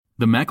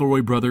The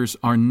McElroy brothers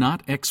are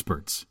not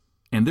experts,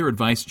 and their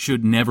advice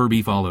should never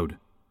be followed.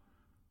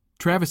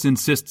 Travis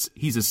insists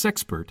he's a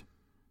sexpert,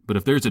 but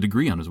if there's a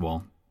degree on his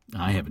wall,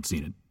 I haven't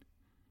seen it.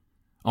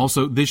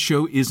 Also, this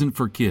show isn't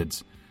for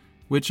kids,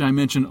 which I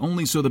mention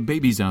only so the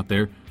babies out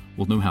there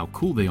will know how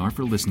cool they are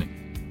for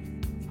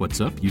listening. What's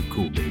up, you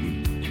cool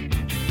baby?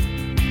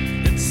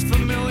 It's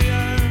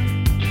familiar,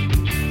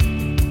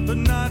 but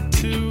not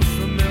too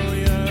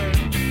familiar,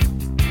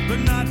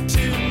 but not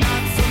too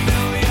not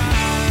familiar.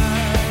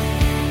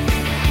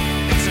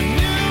 It's a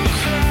new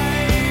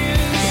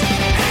craze.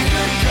 Hey,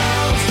 good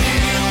girls, do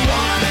you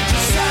wanna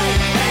just say,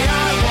 hey, I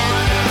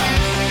wanna?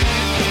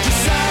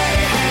 Just say,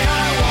 hey,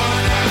 I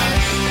wanna.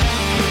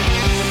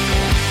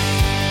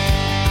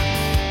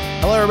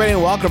 Hello, everybody,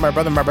 and welcome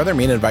to My Brother,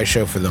 Me and Advice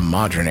Show for the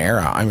Modern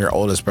Era. I'm your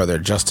oldest brother,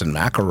 Justin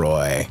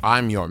McElroy.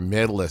 I'm your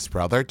middleest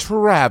brother,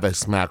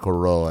 Travis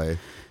McElroy.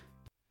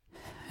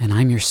 And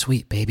I'm your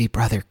sweet baby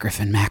brother,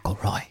 Griffin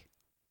McElroy.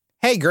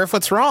 Hey, Griff,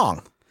 what's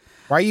wrong?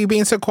 Why are you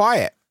being so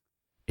quiet?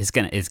 It's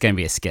gonna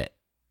be a skit.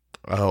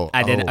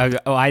 I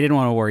didn't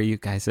want to worry you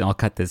guys, and I'll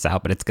cut this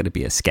out, but it's gonna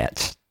be a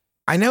sketch.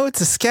 I know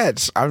it's a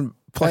sketch. I'm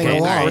playing Okay,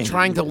 along. we're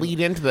trying to lead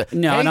into the.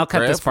 No, Hey, and I'll cut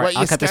this Griff, part.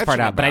 I'll cut this part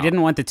out. But I about?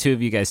 didn't want the two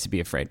of you guys to be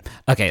afraid.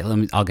 Okay,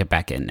 I'll get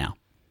back in now.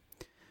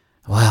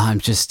 Well,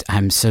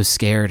 I'm so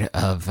scared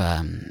of.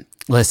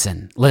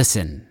 Listen.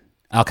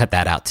 I'll cut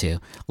that out too.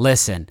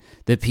 Listen,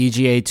 the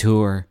PGA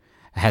Tour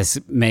has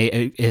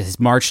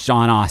marched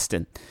on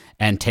Austin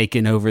and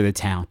taken over the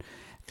town,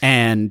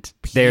 and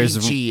there's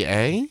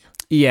PGA.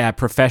 Yeah,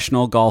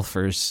 professional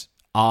golfers.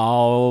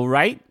 All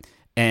right.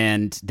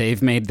 And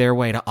they've made their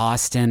way to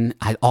Austin.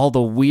 All the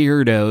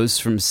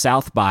weirdos from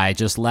South by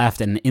just left.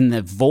 And in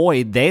the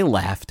void they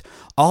left,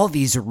 all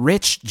these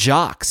rich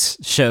jocks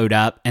showed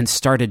up and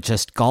started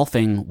just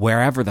golfing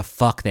wherever the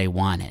fuck they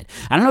wanted.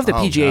 I don't know if the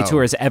PGA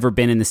Tour has ever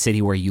been in the city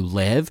where you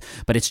live,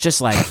 but it's just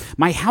like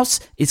my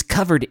house is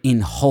covered in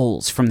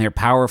holes from their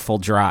powerful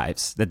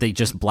drives that they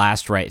just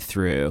blast right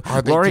through.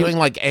 Are they doing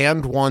like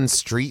and one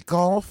street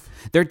golf?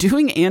 They're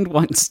doing and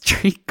one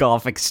street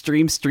golf,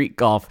 extreme street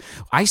golf.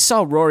 I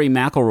saw Rory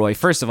McIlroy.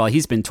 First of all,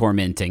 he's been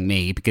tormenting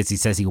me because he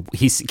says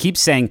he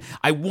keeps saying,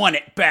 "I want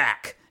it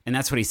back," and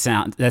that's what he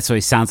sounds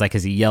like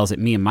as he yells at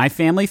me and my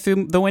family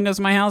through the windows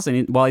of my house,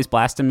 and while he's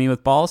blasting me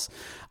with balls.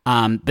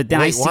 But then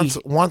I see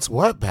wants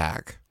what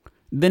back?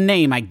 the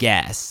name, I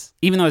guess,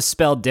 even though it's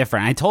spelled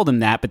different. I told him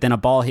that, but then a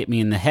ball hit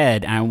me in the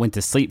head and I went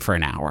to sleep for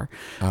an hour.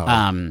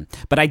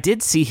 But I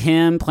did see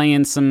him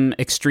playing some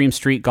extreme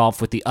street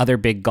golf with the other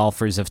big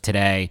golfers of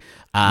today.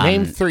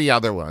 Name three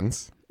other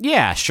ones.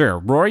 Yeah, sure.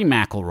 Rory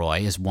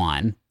McIlroy is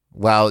one.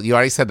 Well, you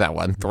already said that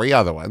one. Three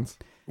other ones.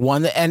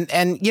 One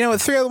and you know,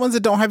 three other ones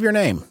that don't have your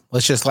name.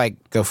 Let's just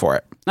go for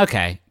it.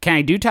 Okay. Can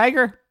I do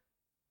Tiger?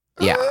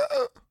 Yeah.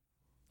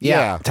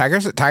 Yeah.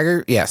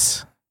 Tiger,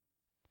 yes.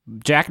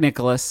 Jack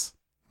Nicklaus.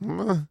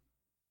 The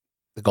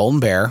Golden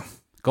Bear.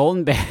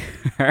 Golden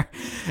Bear.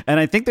 And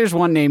I think there's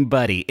one named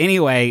Buddy.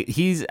 Anyway,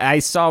 I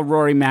saw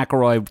Rory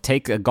McIlroy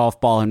take a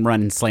golf ball and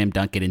run and slam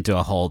dunk it into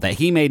a hole that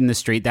he made in the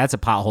street. That's a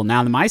pothole.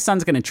 Now my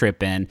son's going to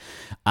trip in.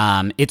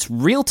 It's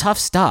real tough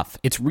stuff.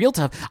 It's real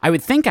tough. I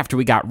would think after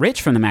we got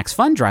rich from the Max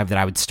Fun Drive that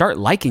I would start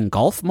liking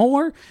golf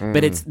more,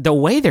 but it's the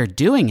way they're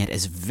doing it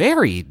is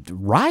very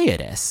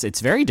riotous. It's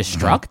very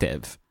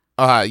destructive.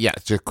 Yeah,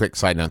 just a quick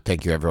side note.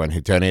 Thank you, everyone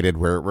who donated.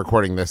 We're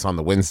recording this on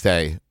the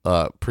Wednesday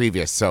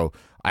previous, so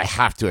I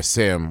have to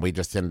assume we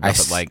just ended up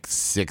at like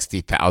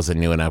 60,000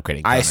 new and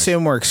upgrading. I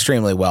assume we're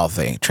extremely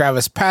wealthy.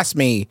 Travis, pass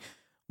me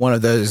one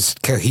of those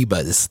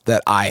Cohibas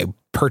that I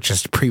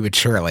purchased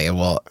prematurely and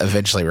will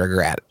eventually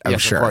regret, I'm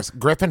sure. Of course.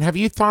 Griffin, have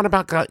you thought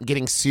about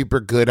getting super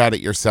good at it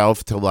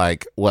yourself to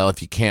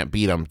if you can't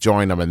beat them,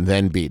 join them and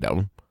then beat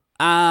them?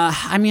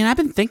 I mean, I've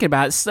been thinking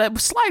about it.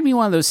 Slide me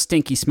one of those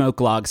stinky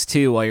smoke logs,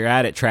 too, while you're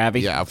at it,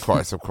 Travi. Yeah, of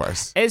course.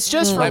 It's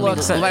just for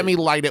looks. Let me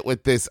light it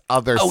with this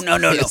other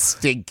no.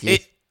 stinky.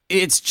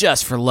 It's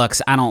just for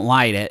looks. I don't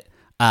light it.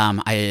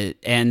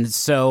 And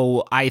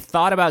so I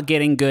thought about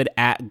getting good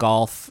at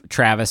golf,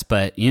 Travis,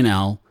 but, you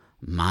know,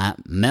 my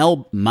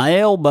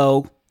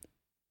elbow.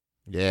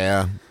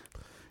 Yeah.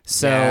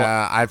 So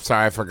I'm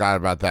sorry, I forgot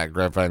about that,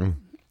 Griffin.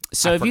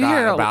 So if you forgot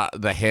hear about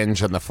the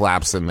hinge and the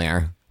flaps in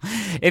there.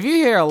 If you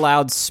hear a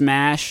loud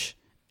smash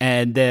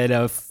and then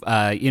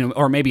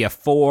or maybe a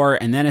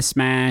 4 and then a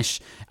smash,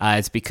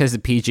 it's because the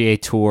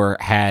PGA Tour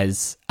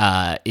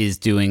is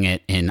doing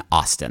it in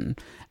Austin.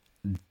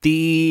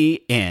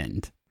 The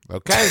end.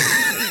 Okay.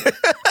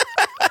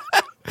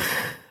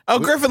 Oh,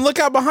 Griffin, look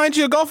out behind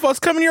you. A golf ball's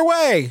coming your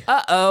way.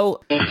 Uh-oh.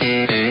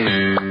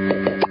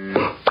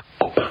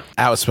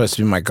 That was supposed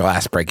to be my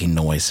glass breaking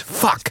noise.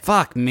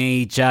 Fuck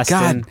me,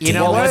 Justin. God, you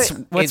know what's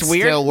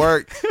weird? Still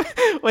worked.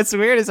 What's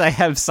weird is I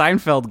have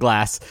Seinfeld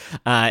glass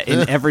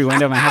in every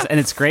window of my house, and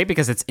it's great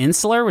because it's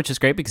insular, which is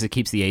great because it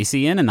keeps the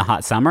AC in the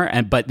hot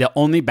summer. But the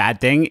only bad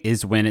thing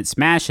is when it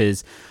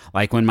smashes,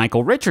 like when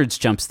Michael Richards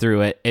jumps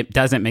through it, it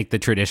doesn't make the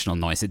traditional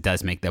noise. It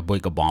does make the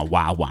wiggle ball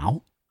wow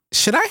wow.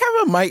 Should I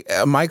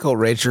have a Michael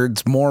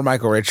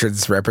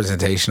Richards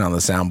representation on the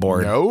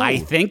soundboard? No. I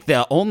think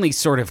the only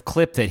sort of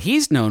clip that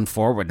he's known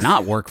for would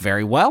not work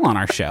very well on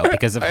our show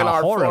because of In how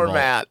our horrible.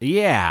 format.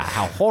 Yeah,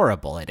 how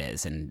horrible it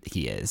is, and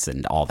he is,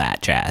 and all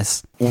that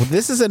jazz. Well,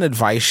 this is an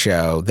advice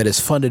show that is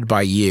funded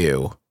by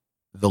you,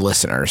 the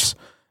listeners,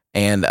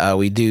 and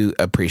we do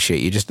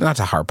appreciate you. Just not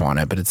to harp on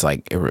it, but it's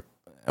like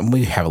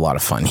we have a lot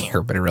of fun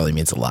here, but it really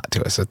means a lot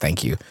to us. So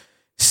thank you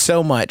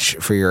so much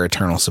for your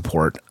eternal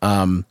support.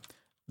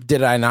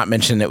 Did I not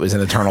mention it was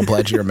an eternal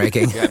pledge you're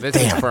making? Yeah, this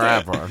is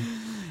forever.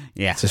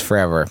 Yeah. This is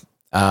forever.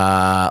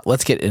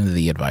 Let's get into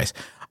the advice.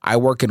 I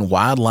work in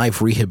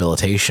wildlife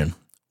rehabilitation.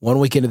 One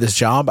week into this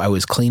job, I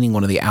was cleaning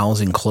one of the owl's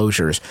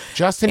enclosures.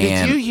 Justin,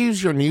 And- did you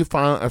use your new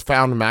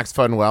found Max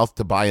Fun Wealth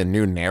to buy a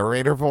new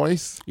narrator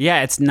voice?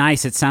 Yeah, it's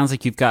nice. It sounds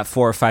like you've got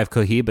 4 or 5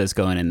 cohibas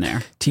going in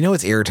there. Do you know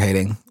what's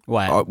irritating?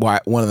 What? Why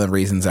one of the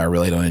reasons I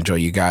really don't enjoy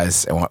you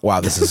guys, and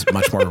wow, this is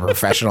much more of a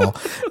professional.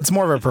 It's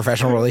more of a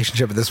professional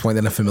relationship at this point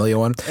than a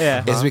familial one.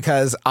 Yeah. Is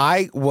because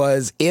I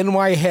was in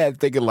my head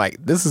thinking like,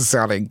 this is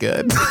sounding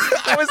good.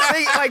 I was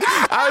thinking like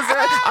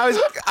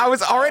I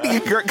was already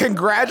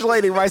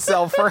congratulating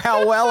myself for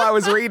how well I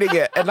was reading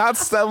it and not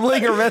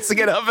stumbling or messing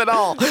it up at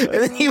all. And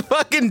then you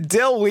fucking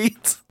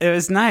dillweeds. It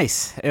was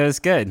nice. It was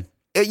good.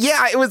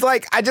 Yeah, it was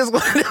like I just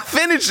wanted to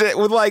finish it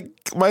with like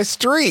my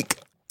streak.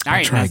 All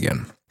right, Try now-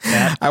 again.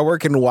 I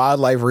work in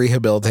wildlife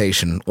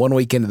rehabilitation. One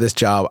week into this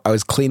job, I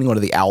was cleaning one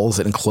of the owl's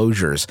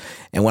enclosures,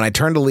 and when I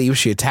turned to leave,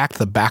 she attacked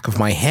the back of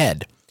my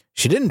head.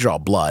 She didn't draw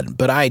blood,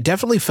 but I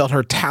definitely felt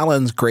her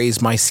talons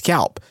graze my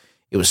scalp.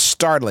 It was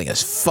startling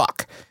as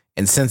fuck.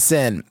 And since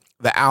then,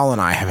 the owl and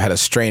I have had a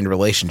strained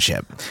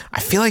relationship.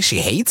 I feel like she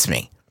hates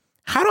me.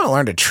 How do I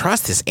learn to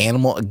trust this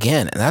animal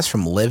again? And that's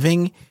from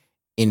living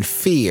in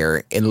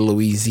fear in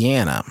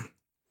Louisiana.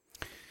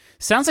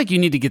 Sounds like you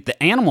need to get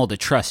the animal to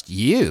trust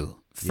you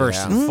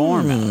first and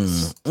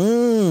foremost.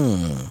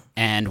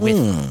 And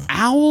with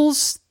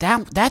owls,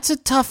 that's a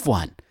tough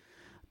one.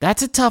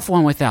 That's a tough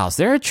one with owls.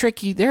 They're a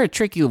tricky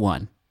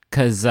one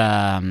because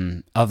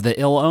of the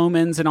ill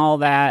omens and all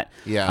that.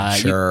 Yeah,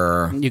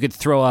 Sure. You could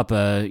throw up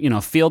a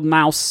field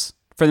mouse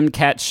for them to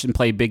catch and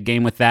play a big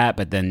game with that,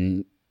 but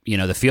then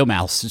the field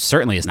mouse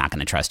certainly is not going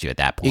to trust you at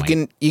that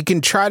point. You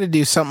can try to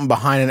do something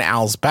behind an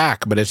owl's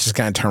back, but it's just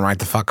going to turn right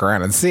the fuck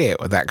around and see it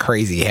with that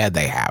crazy head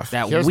they have.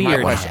 That Here's my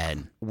weird question.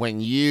 head.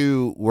 When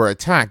you were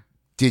attacked,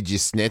 did you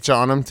snitch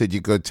on him? Did you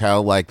go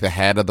tell like the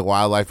head of the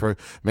wildlife, or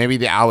maybe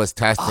the owl was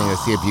testing to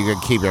see if you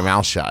could keep your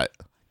mouth shut?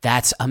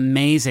 That's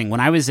amazing. When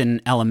I was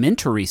in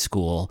elementary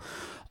school,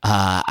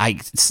 my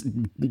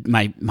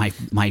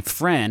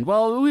friend,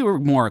 well, we were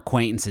more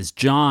acquaintances.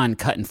 John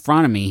cut in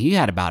front of me. He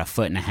had about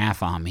 1.5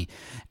 feet on me,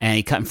 and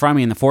he cut in front of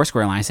me in the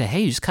Foursquare line. I said,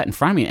 "Hey, you just cut in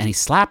front of me," and he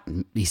slapped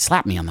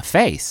me on the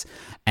face.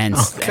 And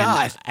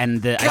God. and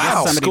I guess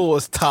Wow, somebody, school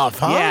was tough,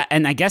 huh? yeah,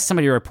 and I guess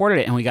somebody reported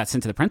it, and we got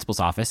sent to the principal's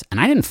office, and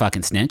I didn't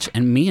fucking snitch,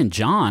 and me and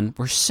John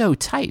were so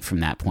tight from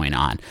that point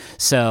on.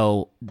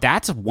 So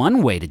that's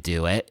one way to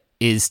do it,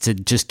 is to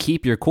just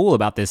keep your cool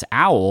about this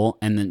owl,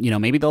 and then,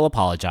 maybe they'll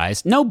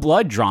apologize. No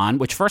blood drawn,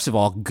 which, first of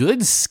all,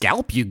 good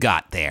scalp you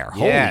got there.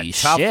 Yeah, Holy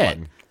tough shit.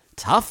 one.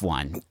 Tough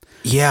one.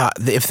 Yeah,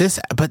 if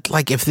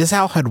this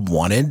owl had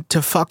wanted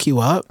to fuck you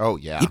up, Oh,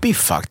 yeah. you'd be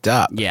fucked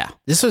up. Yeah.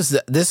 This is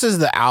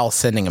the owl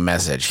sending a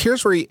message.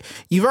 Here's where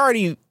you've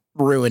already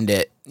ruined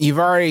it. You've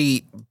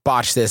already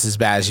botched this as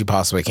bad as you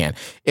possibly can.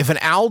 If an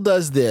owl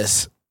does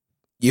this,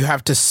 you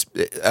have to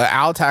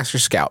owl attacks your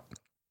scalp,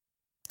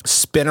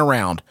 spin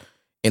around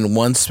in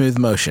one smooth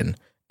motion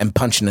and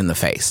punch it in the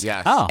face.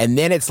 Yes. Oh. And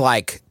then it's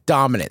like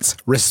dominance,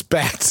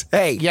 respect.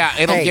 Hey, Yeah,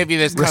 it'll hey, give you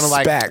this kind of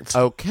like, respect.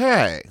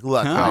 okay,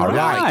 look, all right,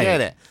 I right.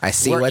 get it. I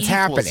see We're what's equals,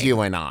 happening.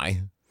 You and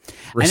I.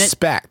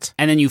 Respect.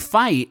 And then you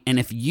fight, and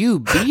if you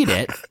beat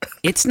it,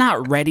 it's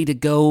not ready to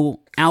go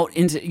out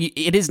into.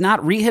 It is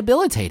not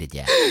rehabilitated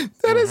yet.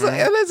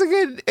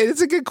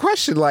 That's a good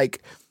question.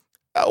 Like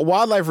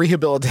wildlife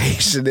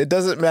rehabilitation, it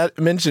doesn't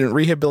mention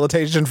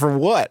rehabilitation for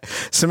what.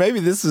 So maybe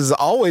this is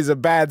always a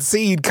bad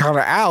seed kind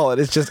of owl,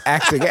 and it's just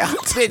acting out.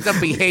 It's a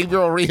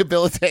behavioral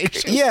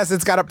rehabilitation. Yes,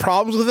 it's got a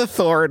problems with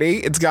authority.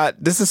 It's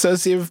got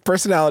dissociative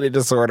personality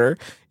disorder.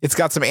 It's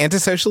got some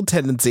antisocial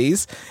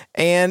tendencies,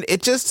 and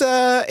it just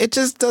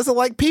doesn't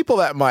like people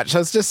that much. So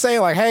it's just saying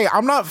like, hey,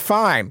 I'm not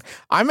fine.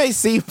 I may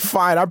seem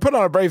fine. I put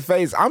on a brave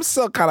face. I'm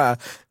still kind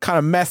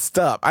of messed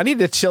up. I need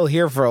to chill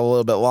here for a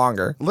little bit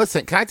longer.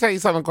 Listen, can I tell you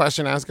something,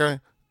 question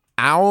asker?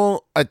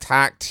 Owl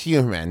attacked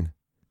human.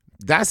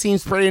 That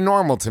seems pretty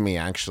normal to me,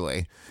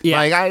 actually. Yeah.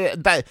 Like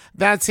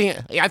I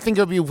think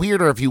it would be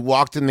weirder if you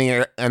walked in the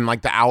air and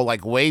like the owl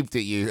like waved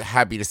at you,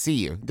 happy to see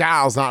you. The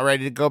owl's not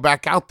ready to go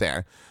back out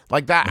there.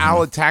 Like that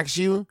owl attacks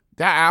you,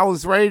 that owl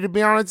is ready to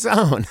be on its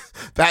own.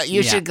 That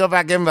you should go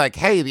back and be like,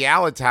 hey, the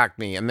owl attacked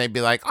me, and they'd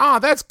be like, oh,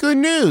 that's good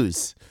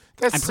news.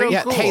 That's so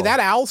Yeah, cool. hey, that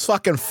owl's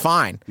fucking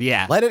fine.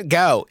 Yeah. Let it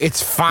go.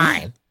 It's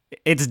fine.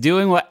 It's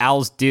doing what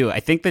owls do. I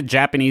think the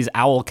Japanese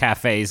owl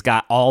cafes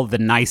got all the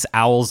nice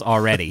owls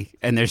already,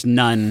 and there's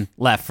none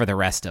left for the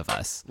rest of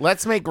us.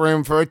 Let's make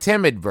room for a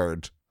timid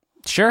bird.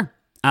 Sure.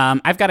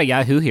 I've got a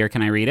Yahoo here.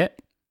 Can I read it?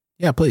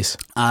 Yeah, please.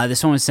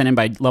 This one was sent in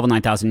by level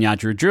 9000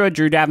 Yadrew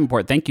Drew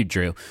Davenport. Thank you,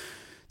 Drew.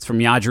 It's from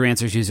Yadrew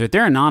Answers user.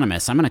 They're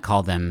anonymous. I'm going to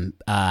call them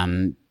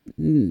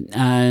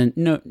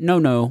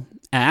no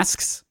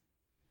asks.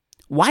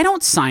 Why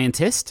don't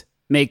scientists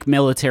make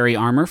military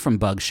armor from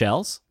bug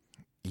shells?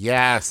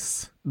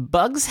 Yes.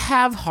 Bugs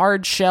have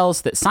hard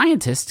shells that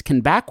scientists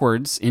can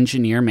backwards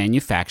engineer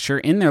manufacture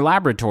in their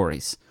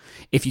laboratories.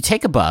 If you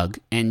take a bug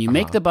and you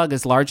make the bug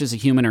as large as a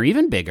human or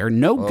even bigger,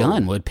 no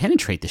gun would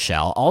penetrate the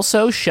shell.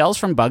 Also, shells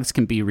from bugs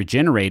can be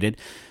regenerated.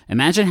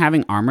 Imagine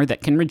having armor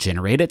that can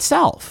regenerate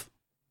itself.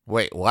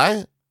 Wait,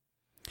 what?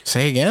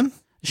 Say again?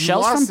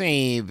 Shells Lost from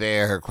me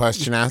there,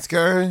 question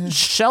asker.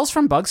 Shells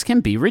from bugs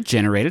can be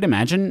regenerated.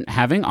 Imagine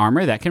having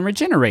armor that can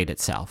regenerate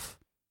itself.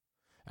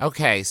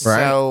 Okay,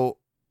 so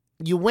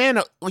you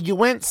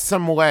went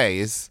some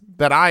ways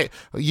that I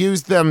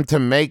used them to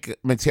make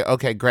material.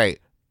 Okay, great.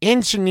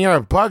 Engineer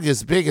a bug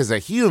as big as a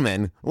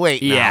human.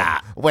 Wait, no.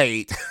 Yeah.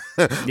 Wait.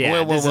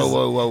 Yeah,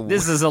 whoa.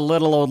 This is a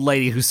little old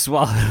lady who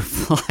swallowed a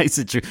fly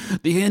citrus.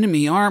 The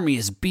enemy army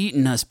is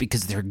beating us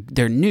because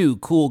their new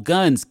cool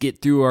guns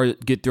get through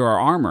our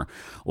armor.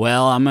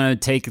 Well, I'm gonna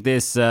take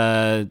this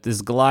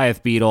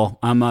Goliath beetle.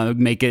 I'm gonna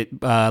make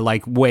it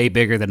like way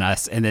bigger than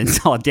us, and then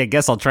I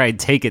guess I'll try and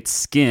take its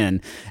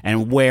skin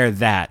and wear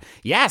that.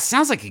 Yeah,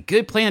 sounds like a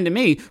good plan to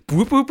me.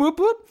 Boop boop boop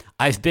boop.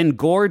 I've been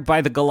gored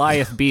by the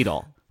Goliath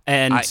beetle.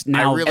 And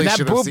now I really And that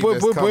should have boop, seen boop,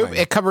 this boop, boop, coming.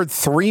 it covered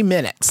 3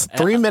 minutes.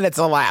 3 minutes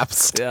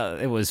elapsed.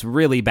 it was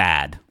really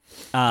bad.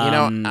 I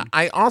don't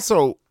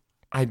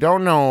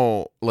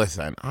know.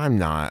 Listen, I'm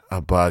not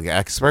a bug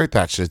expert.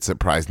 That should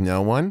surprise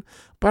no one.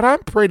 But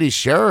I'm pretty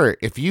sure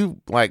if you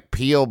like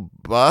peel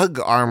bug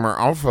armor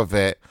off of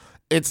it,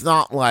 it's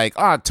not like,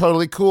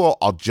 totally cool.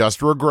 I'll just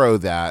regrow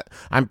that.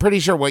 I'm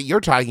pretty sure what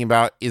you're talking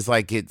about is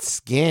like its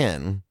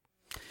skin.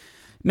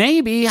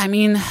 Maybe. I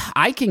mean,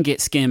 I can get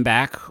skin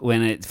back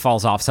when it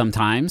falls off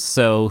sometimes.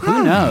 So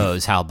who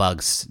knows how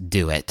bugs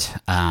do it?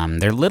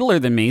 They're littler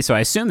than me, so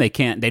I assume they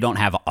don't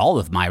have all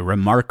of my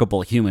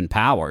remarkable human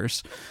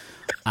powers.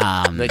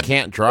 They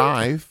can't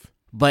drive.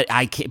 But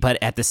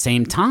but at the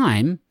same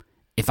time,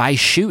 if I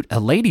shoot a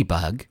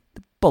ladybug,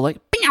 the bullet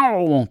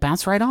won't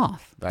bounce right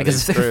off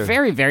because they're true.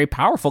 very, very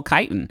powerful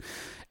chitin.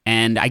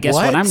 And I guess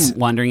what I'm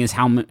wondering is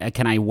how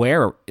can I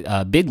wear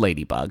a big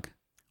ladybug?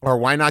 Or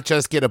why not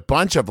just get a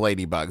bunch of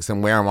ladybugs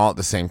and wear them all at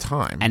the same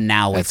time? And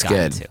now we've That's gotten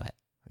good. to it.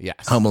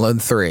 Yes. Home Alone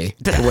 3,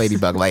 the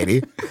Ladybug Lady.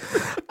 Hey,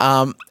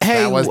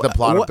 That was the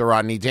plot of the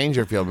Rodney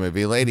Dangerfield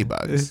movie,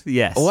 Ladybugs.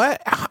 Yes.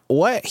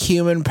 What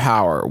human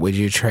power would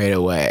you trade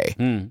away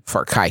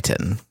for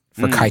chitin,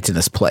 for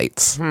chitinous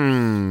plates?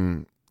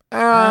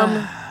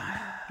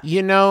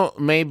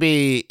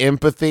 Maybe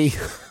empathy.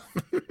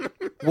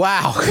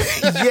 Wow.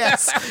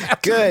 Yes.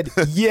 Good.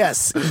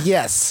 Yes.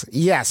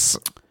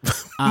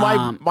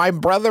 My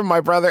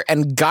brother,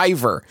 and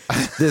Guyver.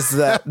 This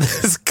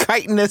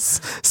chitinous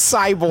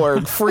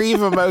cyborg, free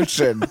of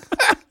emotion.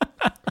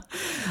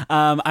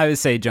 I would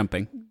say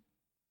jumping.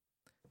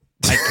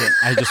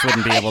 I just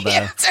wouldn't be able to.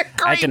 It's a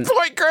great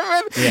point,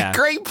 Griffin. Yeah.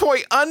 Great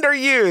point.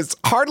 Underused.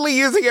 Hardly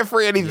using it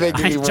for anything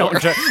anymore.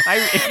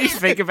 If you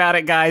think about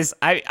it, guys,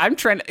 I'm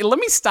trying to. Let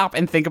me stop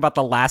and think about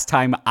the last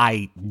time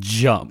I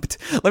jumped.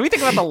 Let me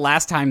think about the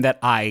last time that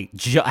I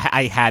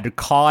had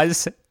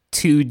cause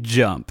to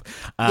jump.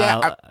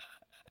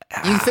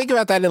 You think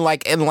about that in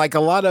like a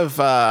lot of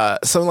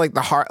something like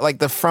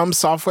the From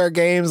Software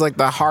games, like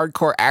the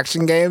hardcore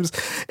action games.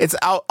 It's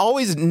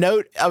always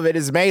note of it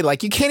is made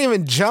like you can't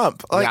even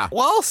jump. Like,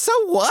 well, so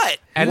what?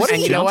 And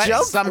you know what?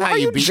 Somehow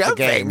you beat the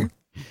game.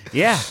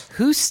 Yeah,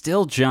 who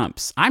still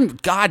jumps?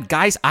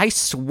 Guys, I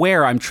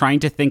swear I'm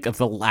trying to think of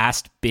the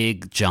last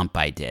big jump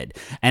I did,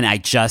 and I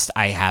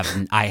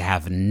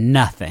have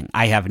nothing.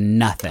 I have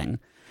nothing.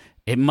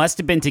 It must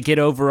have been to get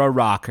over a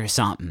rock or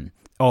something,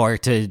 or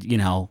to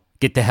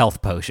get the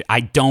health potion.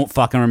 I don't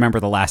fucking remember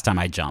the last time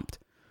I jumped.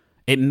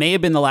 It may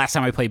have been the last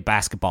time I played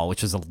basketball,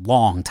 which was a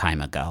long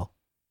time ago.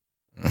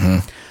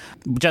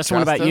 Mm-hmm. Justin,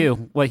 what about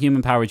you? What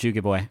human power would you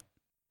give away?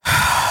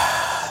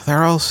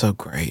 They're all so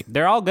great.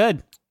 They're all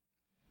good.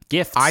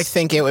 Gifts. I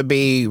think it would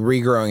be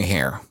regrowing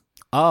hair.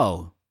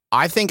 Oh.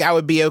 I think I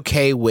would be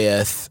okay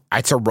with,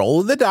 it's a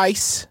roll of the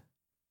dice.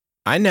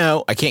 I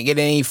know I can't get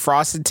any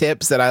frosted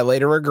tips that I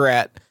later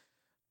regret.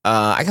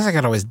 I guess I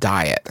could always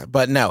dye it,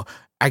 but no.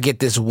 I get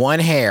this one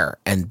hair,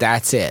 and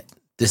that's it.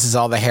 This is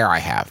all the hair I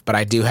have. But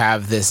I do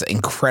have this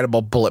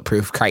incredible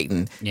bulletproof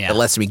chitin that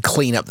lets me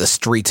clean up the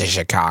streets of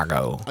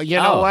Chicago. You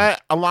know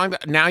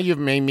what? Now you've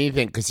made me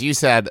think, because you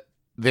said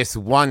this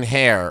one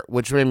hair,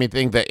 which made me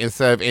think that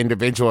instead of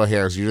individual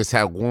hairs, you just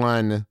have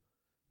one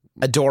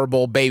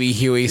adorable baby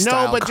Huey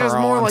style. No, but just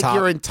curl more on like top.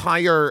 your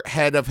entire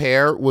head of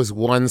hair was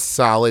one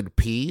solid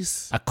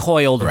piece. A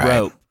coiled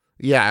rope.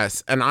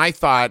 Yes. And I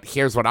thought,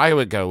 here's what I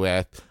would go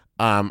with.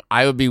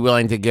 I would be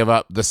willing to give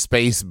up the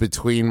space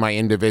between my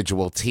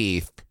individual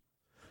teeth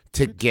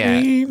to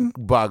get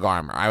bug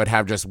armor. I would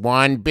have just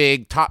one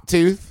big top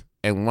tooth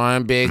and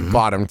one big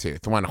bottom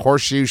tooth, one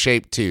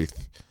horseshoe-shaped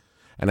tooth.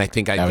 And I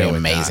think I'd go with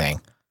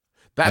amazing.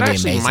 That That'd be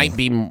actually amazing. might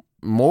be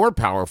more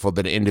powerful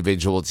than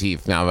individual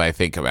teeth now that I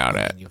think about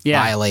it. You've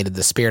Yeah. violated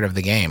the spirit of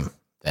the game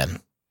then.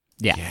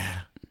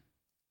 Yeah.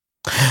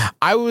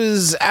 I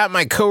was at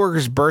my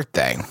coworker's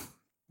birthday.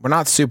 We're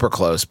not super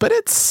close, but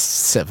it's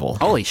civil.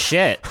 Holy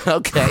shit.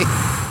 Okay.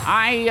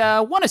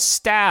 I want to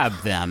stab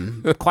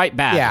them quite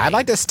badly. Yeah, I'd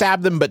like to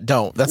stab them, but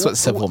don't. That's what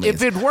civil means.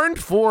 If it weren't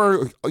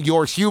for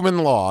your human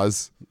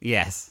laws,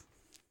 Yes.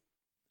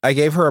 I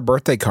gave her a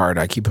birthday card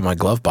I keep in my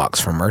glove box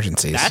for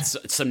emergencies. That's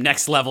some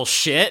next level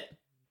shit.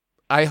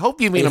 I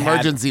hope you mean It had-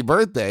 emergency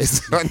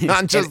birthdays,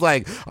 not just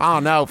like, oh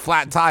no,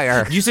 flat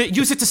tire. Use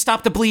it to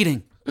stop the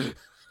bleeding.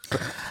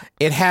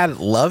 It had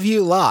 "Love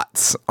You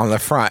Lots" on the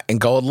front in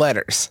gold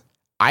letters.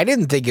 I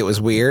didn't think it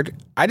was weird.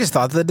 I just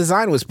thought the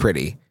design was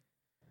pretty.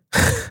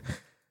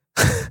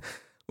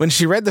 When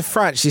she read the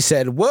front, she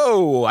said,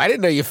 "Whoa, I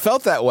didn't know you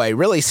felt that way.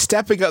 Really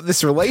stepping up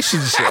this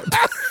relationship."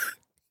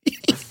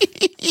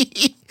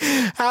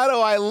 How do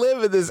I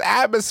live in this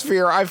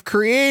atmosphere I've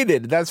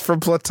created? That's from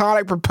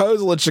Platonic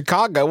Proposal in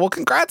Chicago. Well,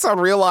 congrats on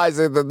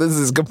realizing that this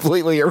is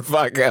completely your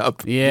fuck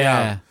up.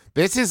 Yeah.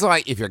 This is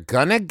like, if you're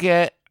gonna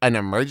get an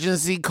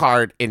emergency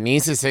card, it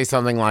needs to say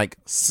something like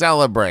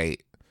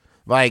 "celebrate."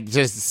 Like,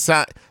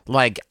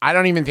 like, I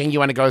don't even think you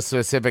want to go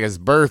specific as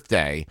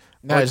birthday.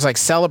 No, it's like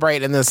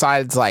celebrate, and the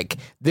side it's like,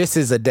 this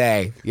is a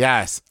day.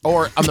 Yes.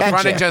 Or on the front,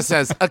 Gotcha. it just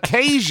says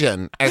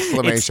occasion,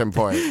 exclamation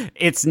point.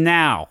 It's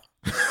now.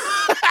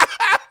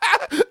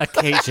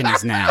 Occasion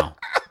is now.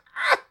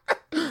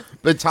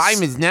 The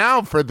time is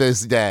now for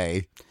this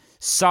day.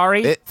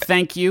 Sorry,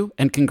 thank you,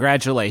 and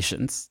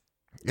congratulations.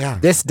 Yeah.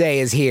 This day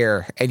is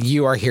here, and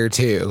you are here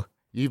too.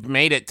 You've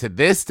made it to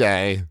this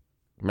day.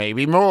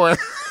 Maybe more.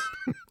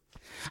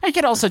 It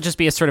could also just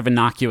be a sort of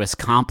innocuous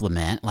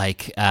compliment,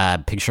 like a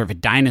picture of a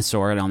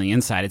dinosaur, and on the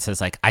inside it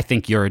says, like, I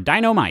think you're a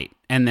dynamite.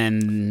 And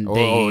then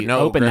they no,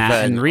 open that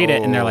Griffin. and read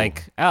it, and they're Oh.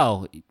 like,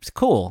 oh, it's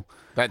cool.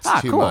 That's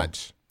too cool.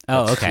 much.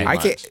 Oh, That's okay. too I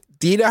much. can't.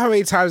 Do you know how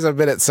many times I've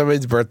been at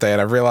somebody's birthday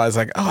and I've realized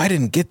like, oh, I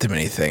didn't get them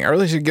anything. I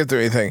really should get them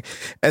anything.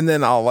 And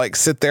then I'll like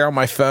sit there on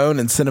my phone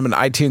and send them an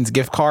iTunes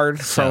gift card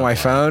from my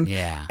phone.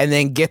 Yeah. And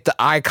then get the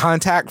eye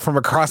contact from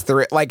across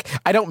the like.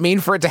 I don't mean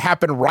for it to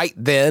happen right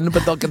then,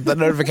 but they'll get the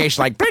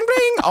notification like, bing,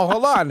 bing. Oh,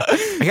 hold on.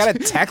 I got a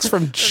text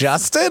from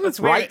Justin weird.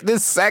 right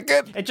this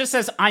second. It just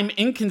says, I'm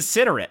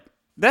inconsiderate.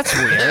 That's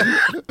weird.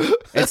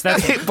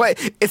 But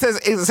it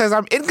says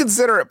I'm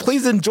inconsiderate.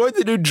 Please enjoy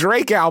the new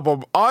Drake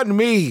album on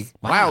me.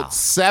 Wow,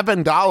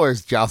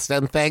 $7,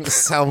 Justin. Thanks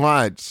so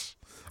much.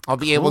 I'll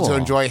be able to Cool.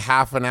 enjoy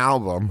half an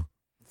album.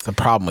 The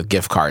problem with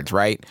gift cards,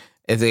 right?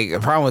 The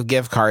problem with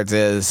gift cards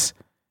is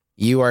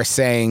you are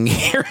saying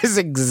here's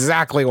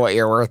exactly what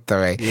you're worth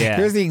to me. Yeah.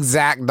 Here's the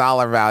exact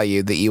dollar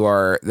value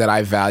that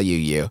I value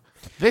you.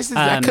 This is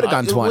I could have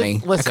gone 20. I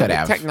Listen, could with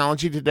have.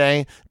 technology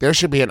today, there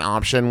should be an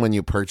option when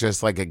you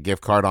purchase like a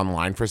gift card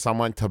online for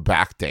someone to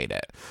backdate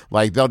it.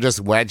 Like they'll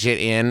just wedge it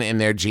in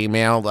their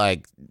Gmail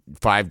like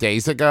 5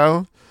 days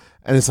ago.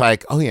 And it's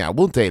like, oh yeah,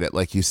 we'll date it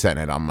like you sent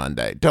it on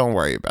Monday. Don't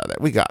worry about it.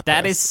 We got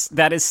this.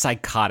 That is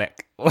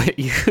psychotic. What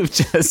you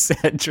just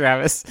said,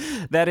 Travis.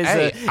 That is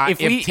Hey,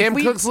 if Tim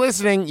Cook's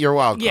listening, you're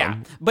welcome. Yeah,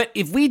 but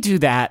if we do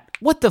that,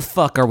 what the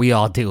fuck are we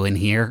all doing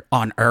here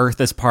on Earth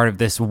as part of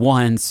this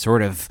one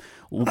sort of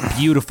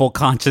beautiful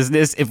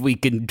consciousness? If we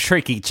can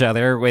trick each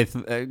other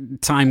with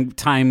time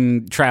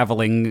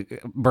traveling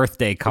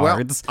birthday Well,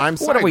 cards, I'm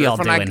sorry, what are we all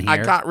Griffin, doing I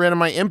here? got rid of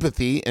my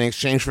empathy in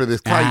exchange for this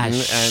chitin,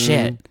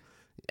 shit.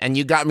 and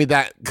you got me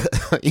that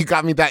you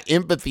got me that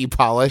empathy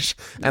polish,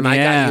 and I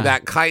got Yeah. you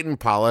that chitin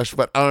polish.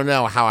 But oh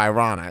no, how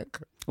ironic!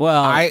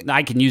 Well, I-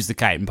 I can use the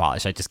chitin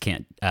polish. I just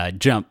can't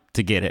jump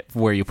to get it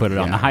where you put it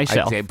on the high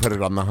shelf. I did put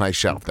it on the high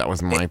shelf. That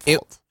was my It-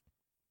 fault.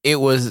 It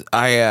was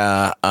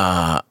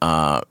I'm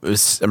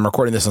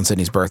recording this on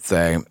Sydney's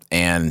birthday,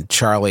 and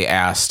Charlie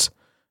asked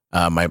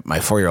my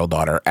 4-year-old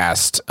daughter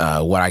asked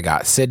what I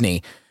got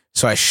Sydney.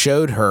 So I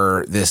showed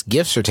her this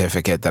gift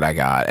certificate that I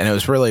got, and it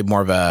was really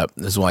more of it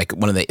was like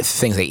one of the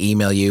things they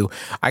email you.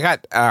 I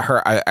got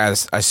I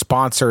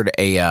sponsored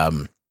a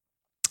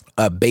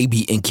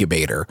baby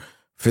incubator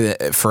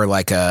for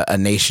like a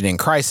nation in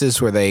crisis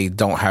where they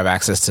don't have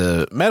access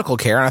to medical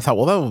care, and I thought,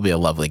 well, that would be a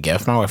lovely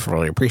gift. My wife would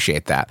really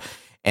appreciate that.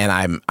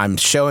 And I'm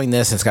showing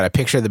this. It's got a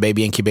picture of the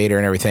baby incubator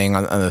and everything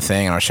on the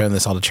thing. And I was showing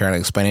this all to Sharon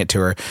and explaining it to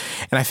her.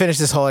 And I finished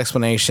this whole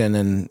explanation,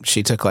 and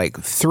she took like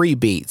 3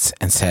 beats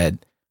and said,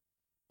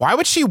 "Why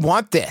would she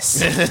want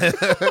this?"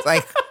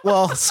 Like,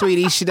 well,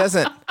 sweetie, she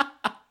doesn't.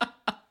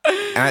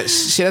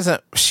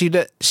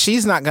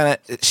 She's not gonna.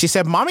 She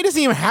said, "Mommy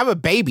doesn't even have a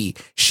baby.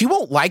 She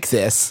won't like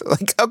this."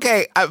 Like,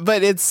 okay,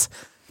 but it's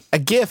a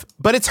gift,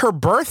 but it's her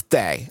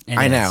birthday. It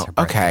I is know. her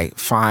birthday. Okay,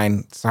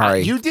 fine.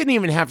 Sorry. You didn't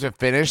even have to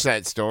finish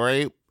that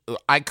story.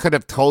 I could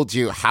have told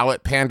you how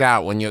it panned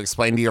out when you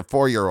explained to your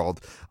 4-year-old.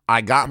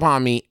 I got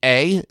mommy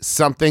A,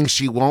 something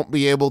she won't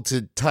be able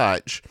to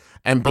touch,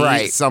 and B,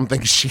 Right.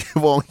 something she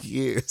won't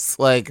use.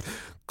 Like,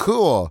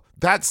 cool.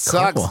 That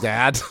sucks, Cool.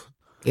 Dad.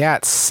 Yeah,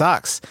 it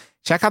sucks.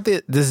 Check out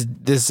this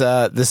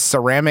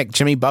ceramic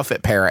Jimmy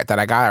Buffett parrot that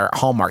I got her at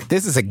Hallmark.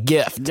 This is a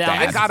gift. Now,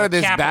 Dad. I got her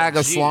this Capital bag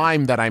of G.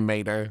 slime that I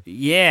made her.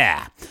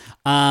 Yeah.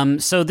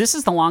 So this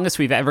is the longest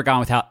we've ever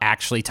gone without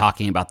actually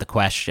talking about the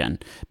question,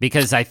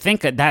 because I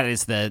think that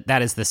is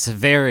the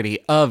severity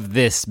of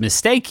this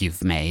mistake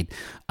you've made.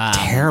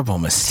 Terrible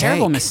mistake.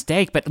 Terrible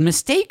mistake, but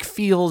mistake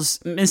feels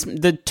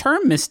the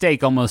term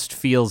mistake almost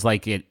feels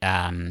like it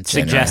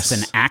suggests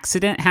an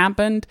accident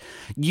happened.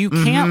 You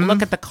can't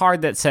look at the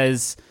card that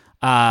says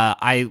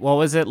what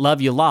was it?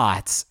 Love you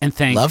lots, and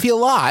think Love you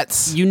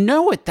lots.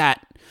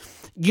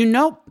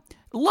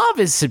 Love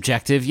is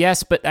subjective,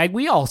 yes, but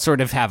we all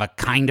sort of have a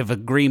kind of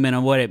agreement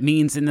on what it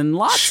means, and then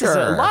lots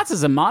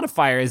is a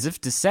modifier, as if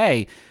to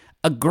say,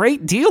 a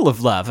great deal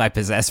of love I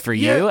possess for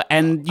you,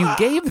 and you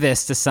gave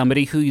this to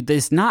somebody who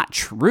is not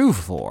true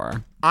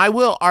for. I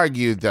will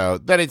argue, though,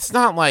 that it's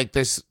not like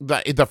this.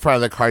 The front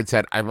of the card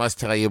said, "I must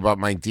tell you about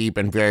my deep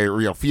and very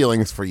real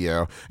feelings for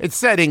you." It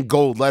said in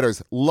gold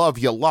letters, "Love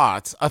you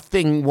lots," a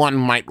thing one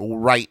might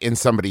write in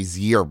somebody's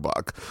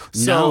yearbook.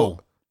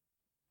 So,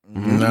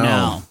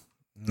 No.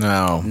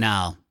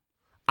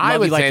 I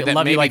would say that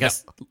love you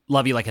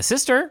maybe like a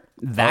sister.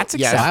 That's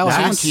yes, acceptable.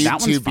 That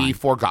to one's be fine.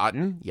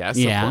 forgotten. Yes,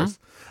 Yeah. of course.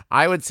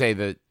 I would say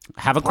that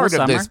Have a cool part of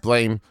summer. this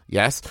blame,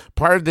 yes,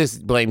 part of this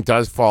blame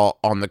does fall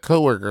on the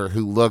coworker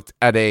who looked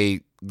at a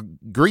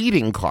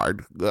greeting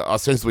card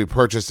since we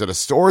purchased at a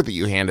store that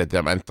you handed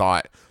them and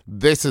thought,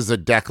 this is a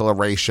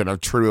declaration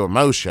of true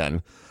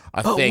emotion,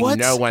 a thing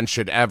no one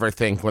should ever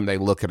think when they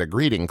look at a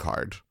greeting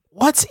card.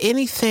 What's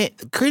anything?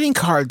 Greeting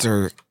cards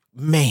are,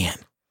 man.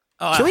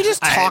 Can we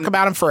just talk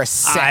about them for a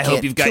second? I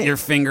hope you've got your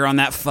finger on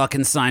that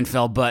fucking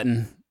Seinfeld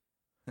button.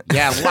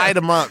 Yeah, light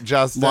them up,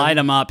 Justin. Light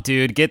them up,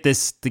 dude. Get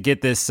this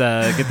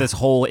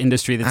whole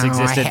industry that's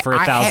existed for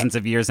thousands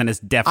of years and has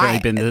definitely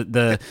been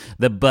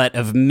the butt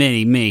of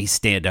many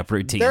stand-up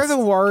routines. They're the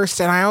worst,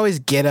 and I always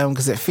get them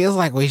because it feels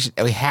like we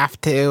have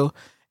to.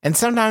 And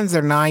sometimes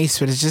they're nice,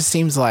 but it just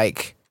seems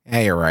like,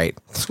 hey, you're right.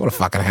 What a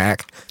fucking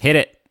hack. Hit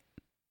it.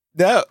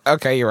 No,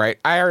 okay, you're right.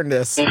 I earned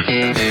this.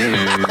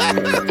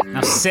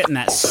 Now sit in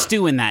that,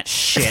 stew in that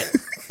shit.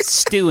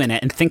 Stew in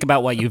it and think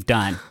about what you've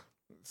done.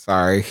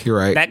 Sorry, you're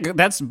right.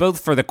 That's both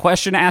for the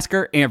question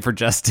asker and for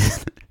Justin.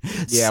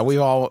 Yeah,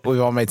 we've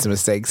all made some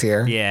mistakes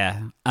here.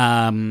 Yeah.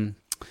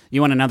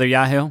 You want another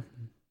Yahoo?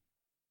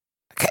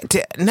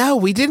 No,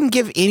 we didn't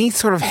give any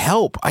sort of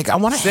help. Like, I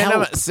want to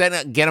help.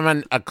 Get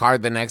him a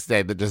card the next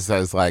day that just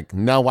says, like,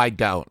 no, I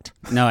don't.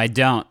 No, I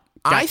don't.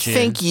 I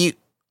think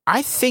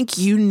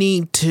you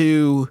need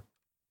to.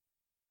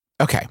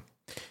 Okay.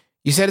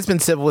 You said it's been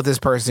civil with this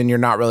person. You're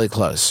not really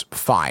close.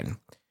 Fine.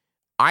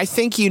 I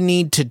think you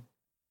need to.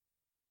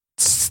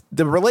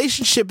 The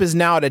relationship is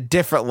now at a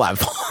different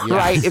level,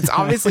 right? It's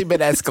obviously been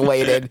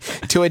escalated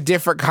to a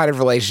different kind of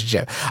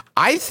relationship.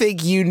 I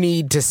think you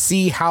need to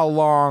see how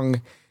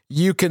long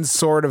you can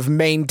sort of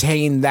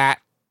maintain that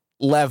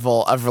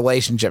level of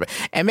relationship.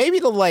 And maybe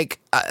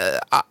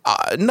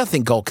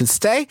nothing gold can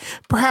stay.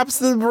 Perhaps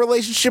the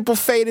relationship will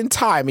fade in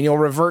time and you'll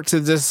revert to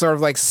this sort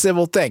of like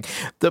civil thing.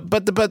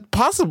 But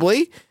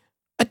possibly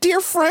a dear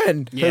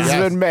friend has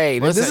been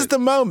made. Listen, and this is the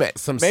moment.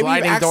 Some maybe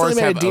sliding doors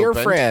made have a dear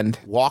opened. friend.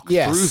 Walk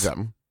through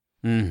them.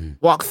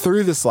 Walk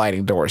through the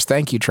sliding doors.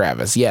 Thank you,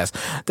 Travis. Yes,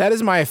 that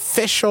is my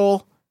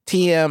official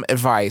TM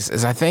advice,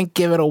 is I think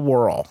give it a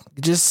whirl.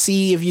 Just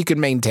see if you can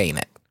maintain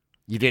it.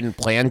 You didn't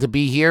plan to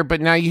be here,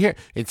 but now you're here.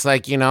 It's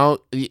like, you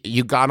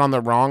got on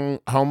the wrong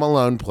Home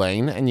Alone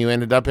plane and you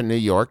ended up in New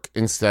York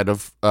instead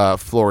of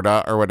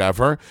Florida or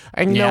whatever.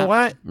 And you know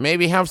what?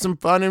 Maybe have some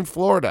fun in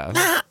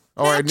Florida.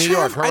 Or in New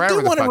York, I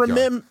do want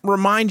to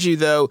remind you,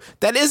 though,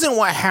 that isn't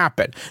what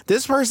happened.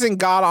 This person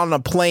got on a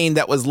plane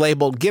that was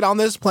labeled, get on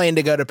this plane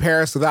to go to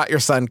Paris without your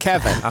son,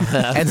 Kevin.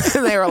 And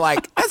then they were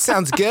like, that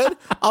sounds good.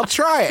 I'll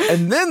try it.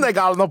 And then they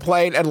got on the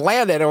plane and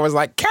landed and was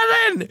like,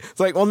 Kevin! It's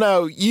like, well,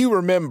 no, you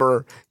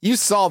remember. You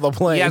saw the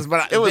plane. Yes,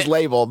 but it was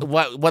labeled.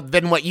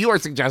 What you are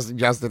suggesting,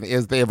 Justin,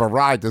 is they have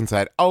arrived and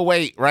said, oh,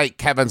 wait, right,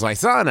 Kevin's my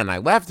son, and I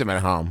left him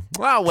at home.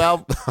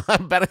 Well, I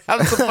better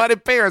have some fun in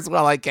Paris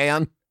while I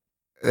can.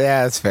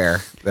 Yeah, that's fair.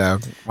 No,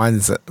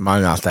 mine's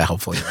not that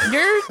helpful.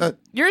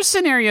 Your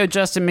scenario,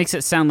 Justin, makes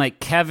it sound like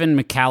Kevin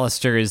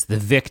McAllister is the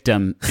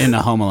victim in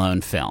the Home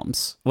Alone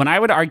films, when I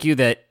would argue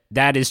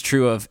that is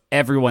true of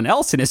everyone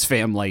else in his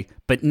family,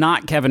 but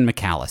not Kevin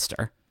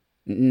McAllister.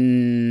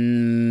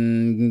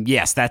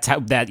 Yes,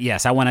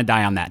 yes, I want to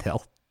die on that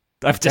hill.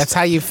 That's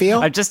how you feel?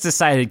 I've just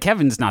decided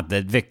Kevin's not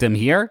the victim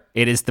here.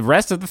 It is the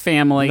rest of the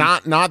family.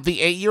 Not the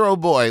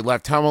 8-year-old boy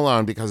left home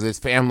alone because his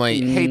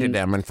family hated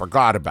him and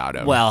forgot about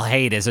him. Well,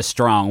 hate is a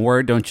strong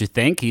word, don't you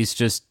think? He's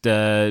just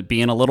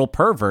being a little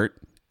pervert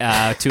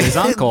to his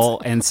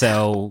uncle, and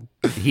so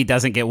he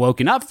doesn't get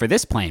woken up for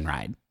this plane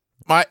ride.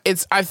 I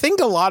think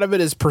a lot of it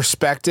is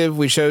perspective.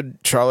 We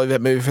showed Charlie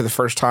that movie for the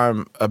first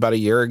time about a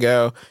year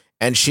ago,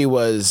 and she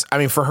was,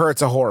 for her,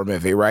 it's a horror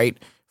movie, right?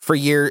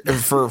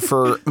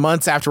 for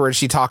months afterwards,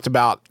 she talked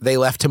about They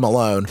Left Him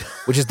Alone,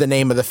 which is the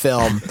name of the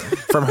film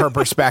from her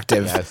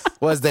perspective. Yes.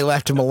 Was They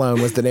Left Him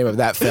Alone was the name of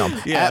that film.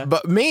 Yeah.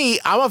 But me,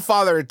 I'm a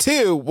father of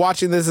two,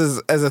 watching this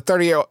as a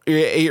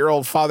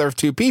 38-year-old father of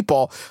two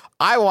people.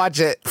 I watch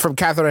it from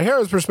Catherine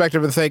O'Hara's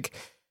perspective and think,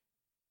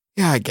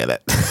 yeah, I get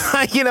it.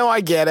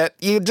 I get it.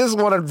 You just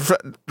want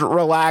to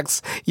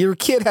relax. Your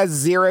kid has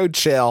zero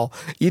chill.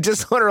 You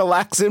just want to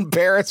relax in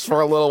Paris for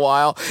a little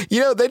while.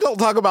 They don't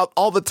talk about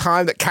all the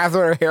time that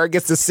Catherine O'Hara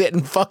gets to sit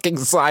in fucking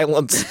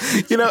silence.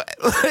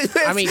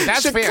 I mean,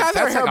 that's should fair.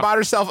 Catherine That's O'Hara like buy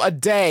herself a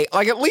day,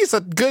 like at least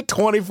a good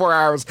 24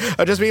 hours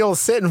of just being able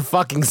to sit in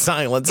fucking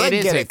silence. I It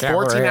is get a it,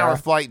 Catherine 14-hour O'Hara.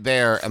 flight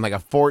there and like a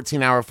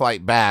 14-hour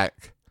flight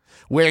back.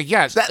 Where,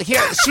 yes,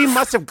 she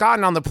must have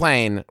gotten on the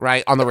plane,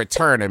 right, on the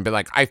return and been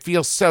like, I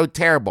feel so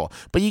terrible.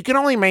 But you can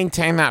only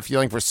maintain that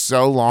feeling for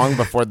so long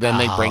before then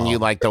they bring you,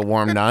 like, the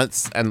warm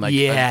nuts and, like,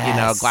 a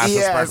glass of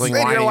sparkling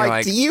and wine. you're And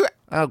like, you're like,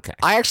 okay.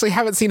 I actually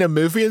haven't seen a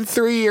movie in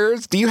 3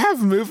 years. Do you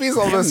have movies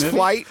on this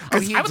flight? Oh,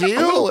 you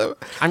do?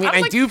 I mean,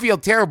 I do feel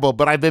terrible,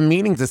 but I've been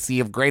meaning to see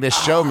if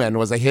Greatest Showman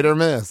was a hit or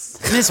miss.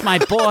 Miss my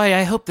boy,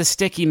 I hope the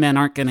sticky men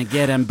aren't going to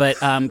get him. But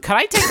could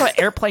I take an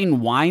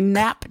airplane wine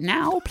nap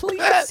now, please?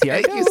 Here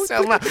I Thank go. you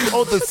so much.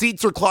 Oh, the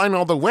seats recline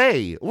all the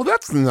way. Well,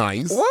 that's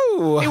nice.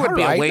 Whoa, It would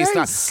be all a right, waste.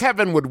 nice.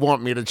 Kevin would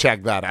want me to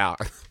check that out.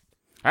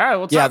 All right,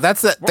 what's Yeah, up?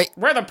 that's the.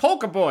 We're the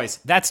Polka Boys.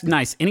 That's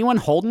nice. Anyone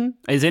holding?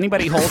 Is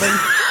anybody holding?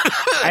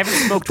 I haven't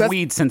smoked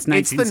weed since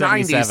It's the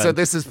 1977. 90s, so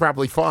this is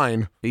probably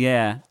fine.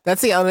 Yeah.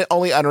 That's the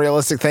only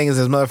unrealistic thing is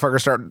those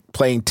motherfuckers start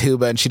playing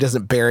tuba and she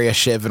doesn't bury a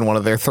shiv in one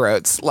of their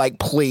throats. Like,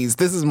 please,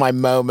 this is my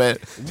moment.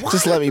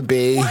 Just let me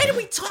be. Why do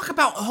we talk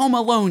about Home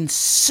Alone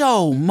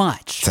so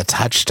much? It's a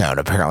touchstone,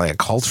 apparently a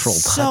cultural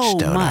So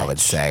touchstone. I much. would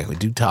say we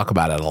do talk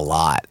about it a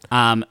lot.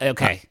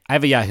 Okay, I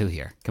have a Yahoo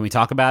here. Can we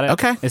talk about it?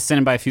 Okay. It's sent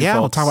in by a few Yeah,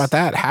 folks. we'll talk about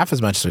that half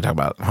as much as we talk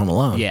about Home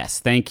Alone. Yes,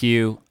 thank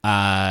you,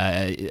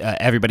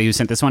 everybody who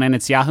sent this one in.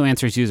 It's Yahoo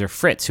Answers user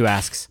Fritz who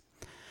asks,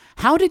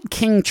 how did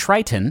King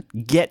Triton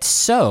get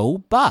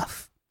so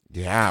buff?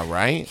 Yeah,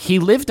 right? He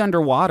lived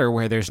underwater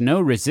where there's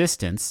no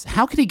resistance.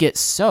 How could he get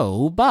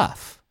so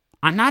buff?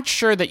 I'm not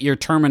sure that your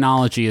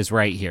terminology is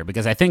right here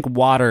because I think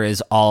water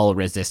is all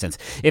resistance.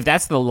 If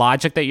that's the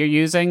logic that you're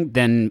using,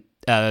 then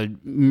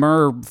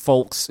mer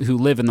folks who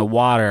live in the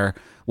water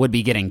would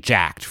be getting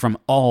jacked from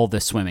all the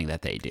swimming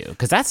that they do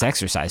because that's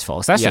exercise,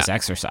 folks. That's just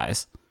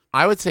exercise.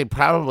 I would say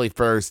probably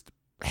first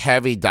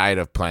heavy diet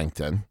of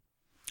plankton.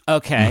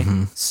 Okay,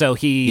 so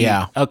he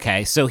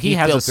so he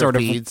has a filter sort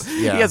of feeds,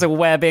 he has a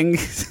webbing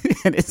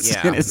in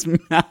his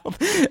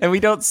mouth, and we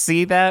don't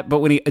see that. But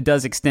when he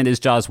does extend his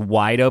jaws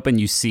wide open,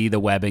 you see the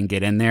webbing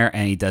get in there,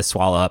 and he does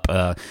swallow up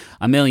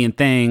a million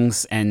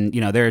things. And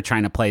they're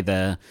trying to play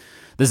the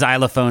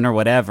xylophone or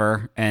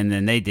whatever, and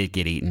then they did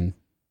get eaten.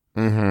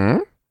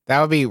 Mm-hmm. That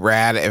would be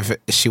rad if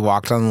she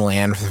walked on the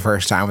land for the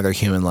first time with her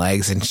human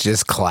legs and she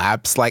just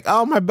collapsed like,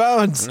 oh, my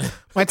bones,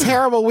 my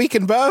terrible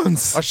weakened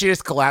bones. Or she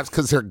just collapsed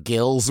because her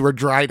gills were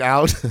dried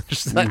out.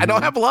 She's like, I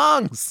don't have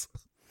lungs.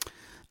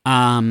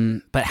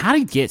 But how did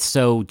he get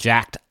so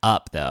jacked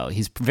up, though?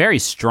 He's very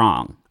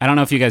strong. I don't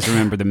know if you guys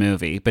remember the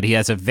movie, but he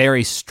has a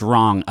very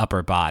strong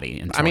upper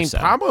body and torso. I mean,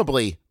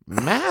 probably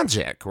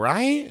magic,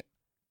 right?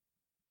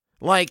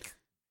 Like,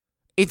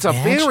 it's a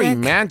very Magic?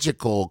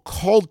 magical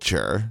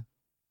culture.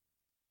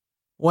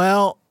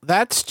 Well,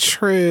 that's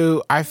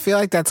true. I feel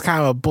like that's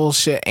kind of a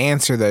bullshit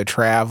answer, though,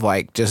 Trav.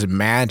 Like, just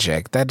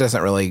magic. That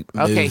doesn't really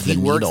move Okay, the he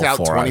works needle out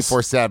for us.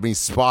 24/7. He's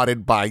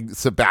spotted by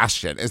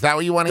Sebastian. Is that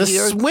what you want to The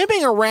hear?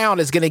 swimming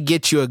around is going to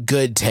get you a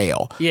good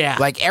tail. Yeah.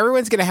 Like,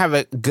 everyone's going to have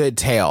a good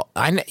tail.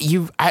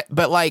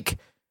 But like,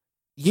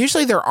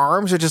 usually their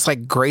arms are just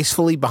like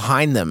gracefully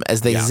behind them as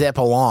they zip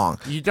along.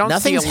 You don't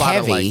Nothing's see a lot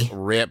heavy. of like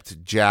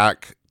ripped,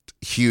 jack,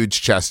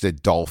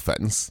 huge-chested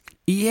dolphins.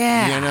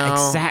 Yeah,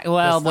 exactly.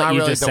 Well, that's what not you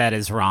really just said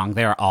is wrong.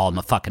 They're all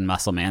fucking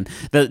muscle, man.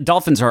 The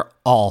dolphins are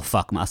all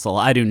fuck muscle.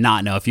 I do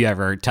not know if you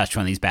ever touched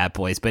one of these bad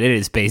boys, but it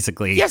is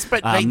basically Yes,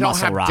 but they don't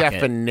muscle have rocket.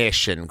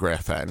 definition,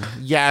 Griffin.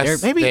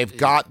 Yes, Maybe- they've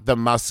got the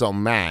muscle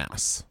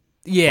mass.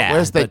 Yeah,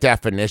 Where's the but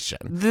definition?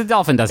 the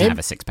dolphin doesn't have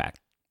a six pack.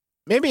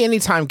 Maybe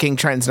anytime King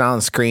Triton's not on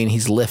the screen,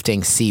 he's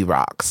lifting sea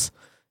rocks.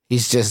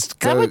 He's just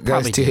That would goes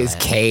probably to do his it.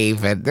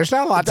 cave, and there's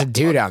not a lot to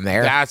do down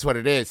there. That's what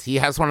it is. He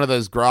has one of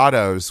those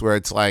grottos where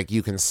it's like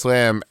you can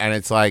swim, and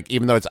it's like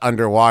even though it's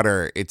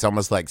underwater, it's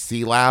almost like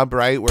Sea Lab,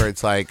 right? Where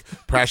it's like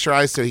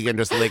pressurized, so he can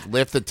just like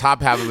lift the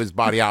top half of his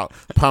body out,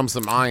 pump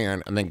some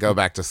iron, and then go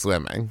back to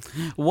swimming.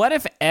 What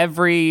if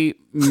every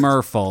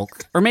merfolk,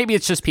 or maybe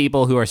it's just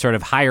people who are sort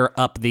of higher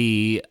up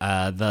the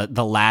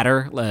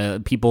ladder,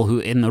 people who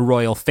in the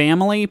royal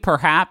family,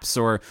 perhaps,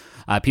 or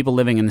people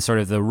living in sort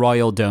of the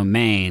royal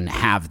domain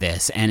have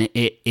this, and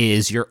it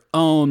is your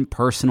own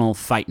personal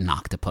fighting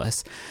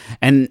octopus,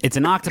 and it's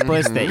an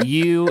octopus that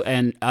you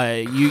and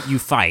you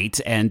fight,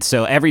 and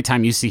so every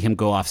time you see him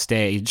go off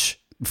stage,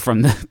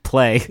 from the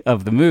play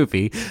of the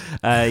movie.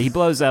 He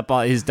blows up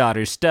all his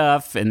daughter's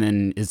stuff and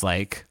then is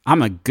like,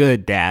 I'm a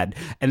good dad.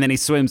 And then he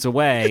swims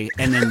away.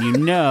 And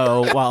then,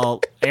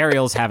 while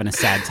Ariel's having a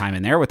sad time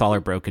in there with all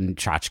her broken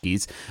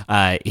tchotchkes,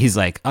 he's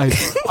like,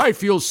 I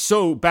feel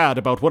so bad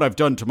about what I've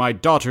done to my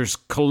daughter's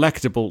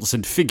collectibles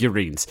and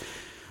figurines.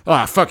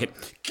 Ah, fuck it.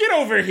 Get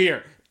over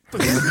here.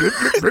 It's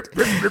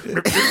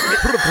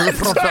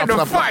time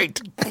to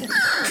fight.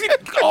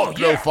 Oh,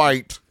 no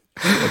fight.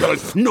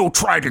 No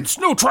tridents.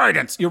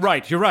 You're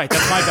right.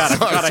 That's my bad. I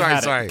forgot I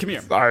had sorry. it. Come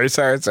here.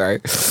 Sorry.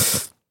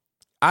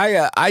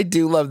 I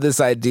do love this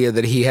idea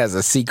that he has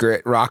a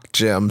secret rock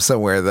gem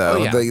somewhere, though.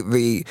 Oh,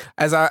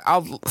 yeah.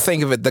 I'll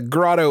think of it, the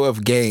Grotto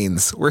of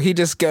Gains, where he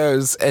just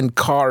goes and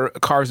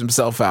carves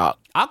himself out.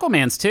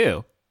 Aquaman's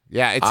too.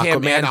 Yeah, it's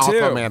him and Aquaman, too.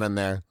 Aquaman in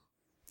there.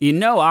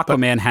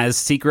 Aquaman has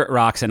secret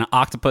rocks and an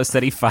octopus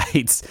that he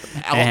fights.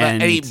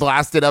 And he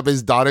blasted up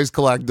his daughter's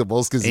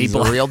collectibles because he's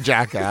a real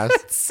jackass.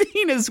 That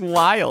scene is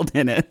wild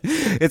in it.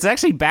 It's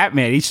actually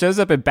Batman. He shows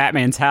up at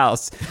Batman's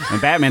house,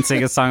 and Batman's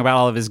singing a song about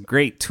all of his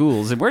great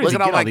tools. And where did Look you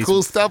at all get all my these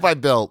cool stuff I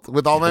built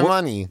with all my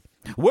money.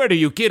 Where do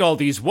you get all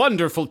these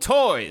wonderful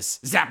toys?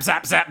 Zap,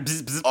 zap, zap,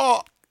 bzz, bzz.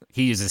 Oh,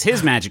 He uses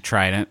his magic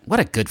trident. What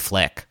a good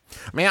flick.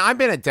 man, I've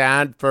been a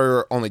dad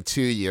for only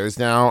 2 years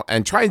now,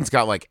 and Triton's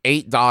got like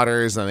 8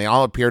 daughters, and they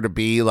all appear to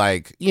be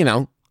like,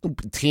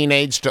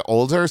 teenage to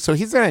older. So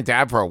he's been a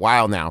dad for a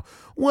while now.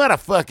 What a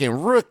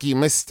fucking rookie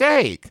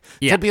mistake.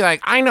 Yeah. To be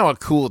like, I know a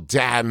cool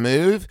dad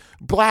move.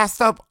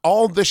 Blast up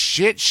all the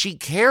shit she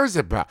cares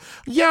about.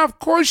 Yeah, of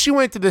course she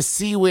went to the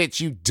Sea Witch,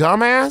 you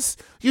dumbass.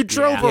 You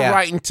drove her Yeah.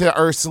 right into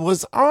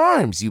Ursula's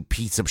arms, you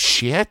piece of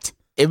shit.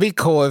 It'd be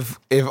cool if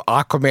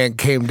Aquaman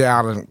came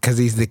down and because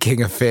he's the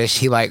king of fish,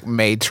 he like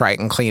made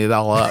Triton clean it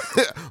all up.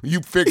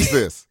 You fix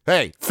this.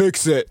 Hey,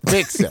 Fix it.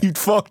 fix it. You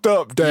fucked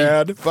up,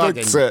 Dad. Fucking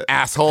Fix it.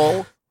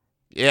 asshole.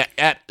 Yeah,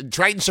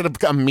 Triton should have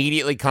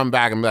immediately come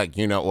back and be like,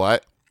 you know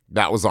what?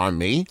 That was on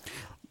me.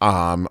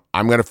 I'm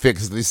gonna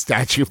fix this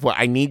statue. But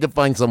I need to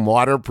find some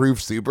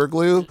waterproof super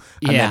glue,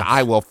 and then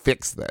I will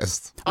fix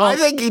this. I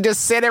think he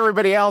just sent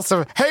everybody else.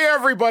 Hey,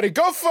 everybody,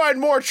 go find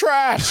more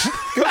trash.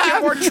 Go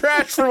get more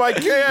trash for my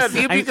kid.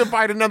 See if you can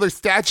find another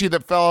statue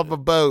that fell off a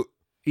boat.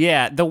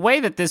 Yeah, the way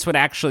that this would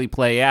actually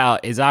play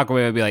out is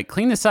Aquaman would be like,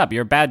 clean this up,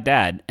 you're a bad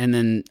dad. And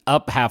then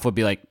up half would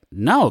be like,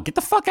 no, get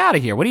the fuck out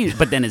of here. What do you?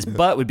 But then his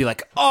butt would be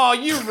like, oh,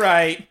 you're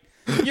right.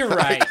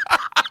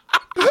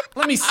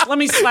 Let me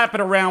slap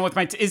it around with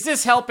my... Is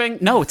this helping?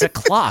 No, it's a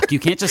clock. You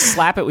can't just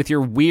slap it with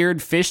your weird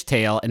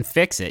fishtail and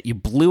fix it. You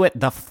blew it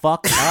the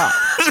fuck up.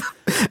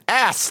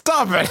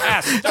 Stop it.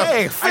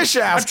 Hey, fish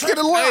ass, get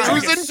a line.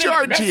 Who's in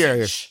charge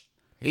here?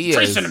 He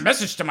is. a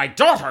message to my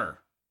daughter.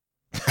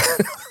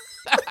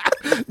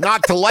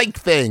 Not to like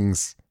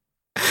things.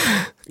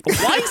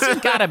 Why's he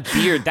got a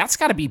beard? That's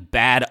got to be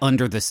bad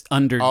under the sea.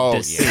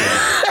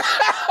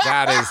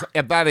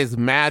 That is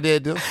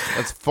matted.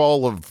 That's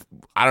full of,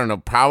 I don't know,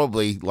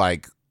 probably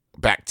like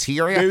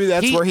bacteria. Maybe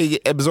that's where he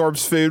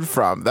absorbs food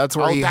from. That's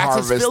where he that's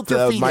his harvests filter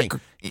the feeding. micro.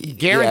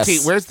 Guaranteed.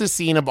 Yes. Where's the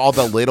scene of all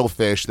the little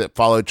fish that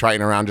followed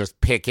Triton around just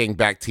picking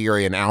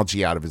bacteria and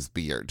algae out of his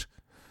beard?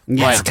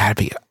 Yeah. It's gotta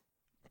be.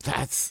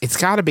 That's It's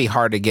got to be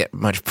hard to get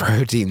much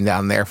protein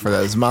down there for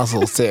those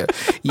muscles too.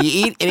 You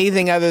eat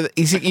anything other than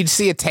you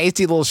see a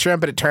tasty little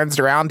shrimp and it turns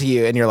around to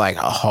you and you're like,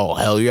 oh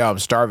hell yeah, I'm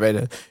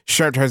starving.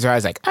 Shrimp turns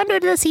around, like under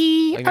the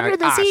sea, Like, under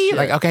the ah, sea. shit.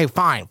 Like okay,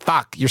 fine,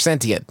 fuck, you're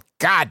sentient.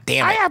 God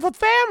damn I it. have a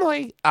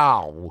family.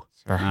 Oh.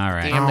 All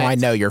right. Damn Oh, it. I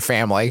know your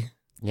family.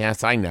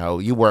 Yes, I know.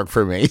 You work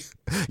for me.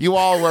 You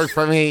all work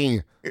for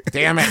me.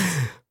 Damn it.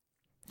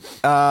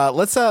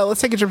 Let's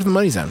take a trip to the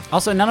money zone.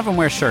 Also, none of them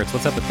wear shirts.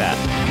 What's up with that?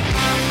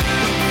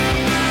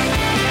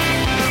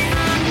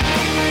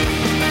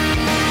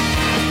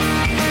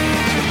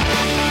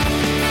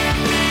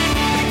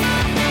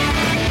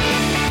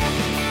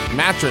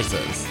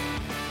 Mattresses.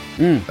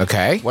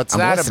 Okay, What's I'm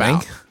that listening.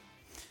 about?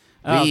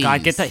 Oh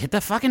God, Please. hit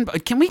the fucking.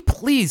 Can we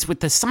please with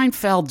the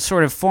Seinfeld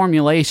sort of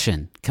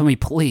formulation? Can we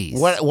please?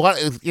 What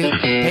is thank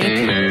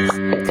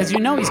you. Because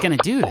he's gonna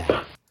do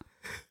that.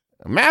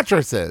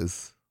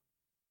 Mattresses.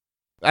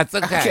 That's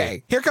okay.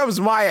 Okay, here comes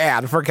my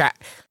ad for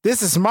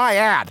This is my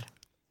ad.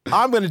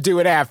 I'm going to do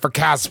an ad for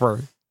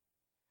Casper.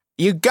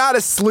 You got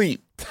to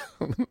sleep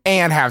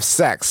and have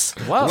sex.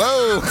 Whoa.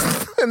 Whoa.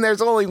 And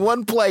there's only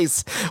one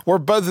place where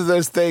both of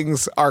those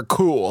things are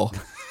cool.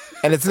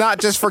 And it's not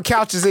just for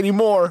couches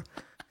anymore.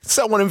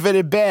 Someone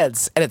invented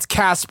beds, and it's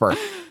Casper.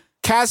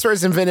 Casper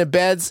has invented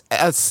beds.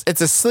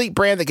 It's a sleep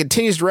brand that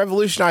continues to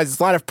revolutionize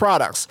its line of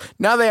products.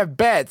 Now they have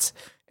beds,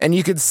 and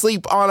you can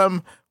sleep on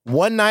them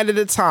one night at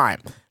a time.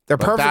 They're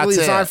perfectly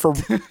that's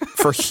designed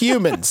for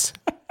humans.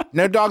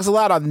 No dogs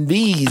allowed on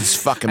these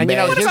fucking And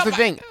beds. here's the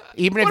thing.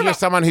 Even if you're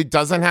someone who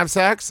doesn't have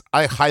sex,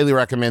 I highly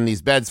recommend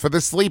these beds for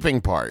the sleeping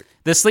part.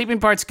 The sleeping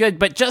part's good,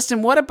 but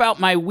Justin, what about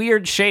my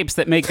weird shapes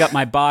that make up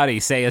my body?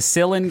 Say a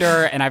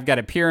cylinder, and I've got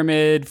a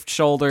pyramid,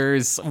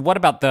 shoulders. What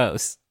about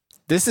those?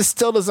 This is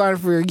still designed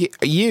for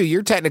you.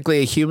 You're technically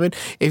a human.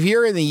 If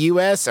you're in the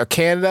U.S. or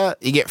Canada,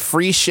 you get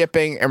free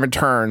shipping and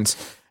returns.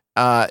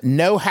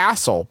 No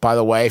hassle, by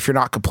the way, if you're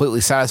not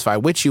completely satisfied,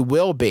 which you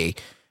will be.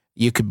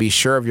 You could be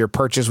sure of your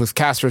purchase with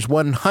Casper's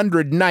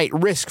 100-night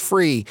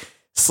risk-free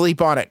sleep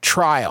on it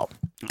trial.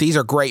 These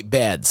are great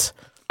beds.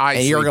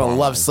 And you're going to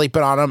love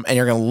sleeping on them, and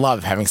you're going to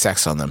love having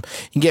sex on them.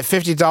 You can get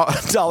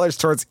 $50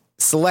 towards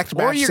select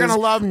mattresses. Or you're going to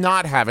love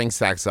not having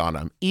sex on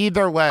them.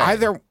 Either way.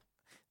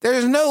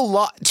 There's no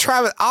law.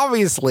 Travis,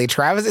 obviously,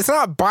 Travis, it's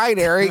not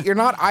binary. You're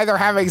not either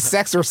having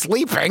sex or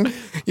sleeping.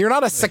 You're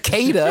not a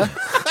cicada.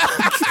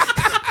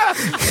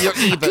 You're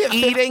either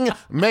eating,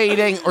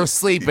 mating, or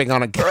sleeping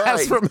on a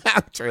Casper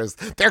mattress.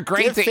 They're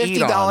great to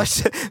eat on.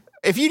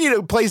 If you need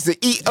a place to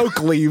eat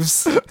oak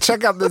leaves,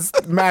 check out this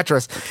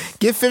mattress.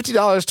 Give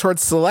 $50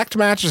 towards select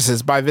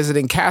mattresses by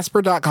visiting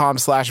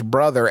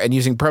Casper.com/brother and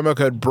using promo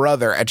code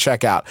BROTHER at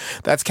checkout.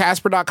 That's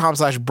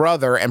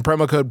Casper.com/brother and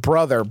promo code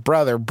brother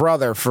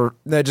for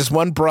just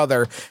one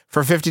brother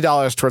for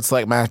 $50 towards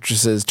select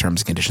mattresses.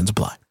 Terms and conditions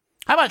apply.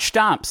 How about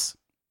Stomps?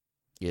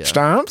 Yeah.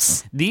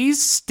 Stomps?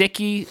 These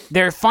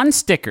they're fun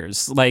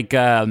stickers. Like,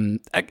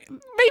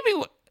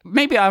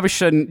 maybe I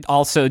shouldn't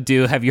also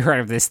do, have you heard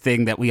of this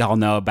thing that we all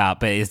know about,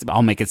 but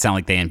I'll make it sound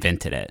like they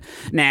invented it.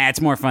 Nah, it's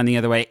more fun the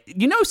other way.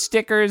 You know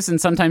stickers, and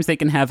sometimes they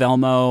can have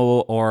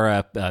Elmo or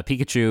a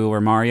Pikachu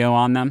or Mario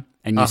on them,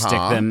 and you stick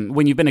them.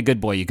 When you've been a good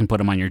boy, you can put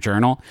them on your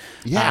journal.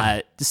 Yeah.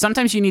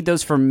 Sometimes you need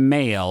those for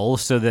mail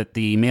so that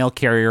the mail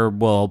carrier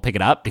will pick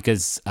it up,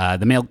 because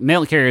the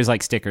mail carriers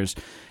like stickers.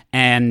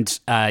 And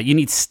you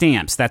need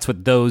stamps. That's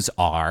what those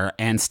are.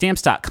 And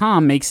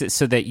stamps.com makes it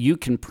so that you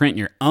can print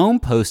your own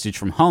postage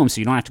from home,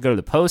 so you don't have to go to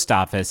the post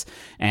office,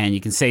 and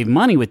you can save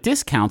money with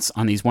discounts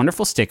on these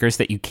wonderful stickers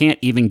that you can't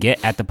even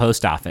get at the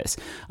post office.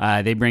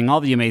 They bring all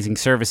the amazing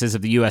services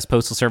of the U.S.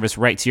 Postal Service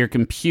right to your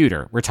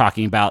computer. We're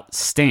talking about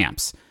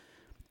stamps.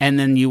 And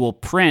then you will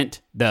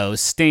print those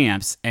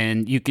stamps,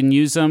 and you can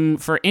use them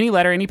for any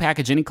letter, any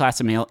package, any class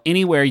of mail,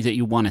 anywhere that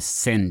you want to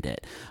send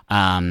it.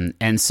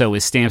 And so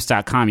with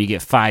Stamps.com, you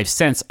get 5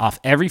 cents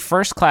off every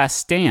first-class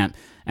stamp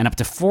and up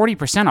to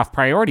 40% off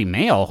priority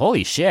mail.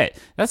 Holy shit.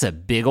 That's a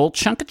big old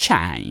chunk of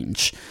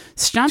change.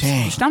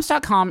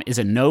 Stamps.com is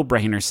a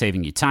no-brainer,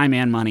 saving you time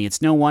and money.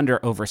 It's no wonder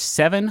over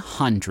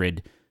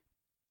 700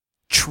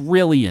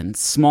 trillion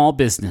small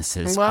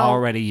businesses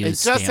already use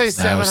Stamps. It just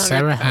says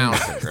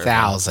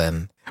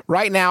 700,000.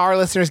 Right now, our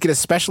listeners get a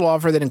special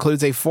offer that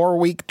includes a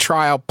 4-week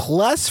trial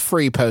plus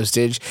free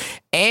postage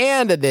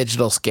and a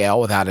digital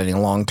scale without any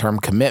long-term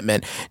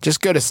commitment.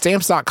 Just go to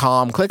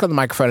Stamps.com, click on the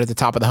microphone at the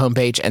top of the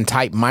homepage, and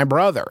type My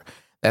Brother.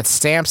 That's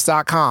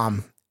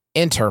Stamps.com.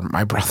 Enter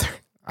My Brother.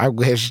 I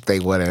wish they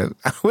wouldn't.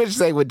 I wish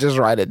they would just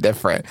write it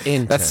different.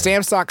 That's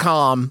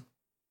Stamps.com,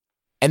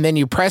 and then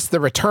you press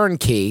the return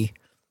key,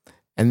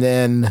 and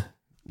then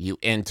you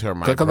enter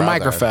My Click Brother. on the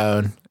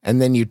microphone, and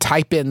then you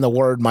type in the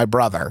word My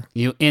Brother.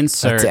 You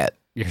insert That's it.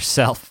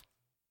 yourself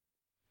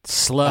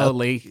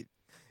slowly.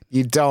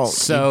 You don't.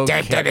 So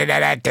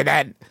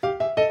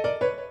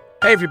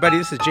Hey everybody,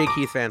 this is J.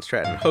 Keith Van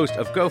Stratton, host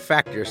of Go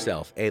Fact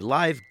Yourself, a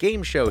live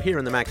game show here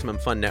on the Maximum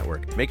Fun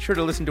Network. Make sure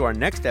to listen to our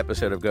next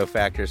episode of Go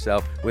Fact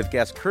Yourself with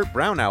guest Kurt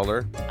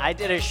Brownowler. I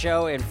did a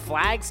show in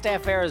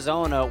Flagstaff,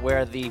 Arizona,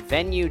 where the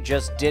venue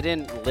just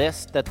didn't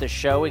list that the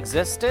show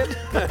existed.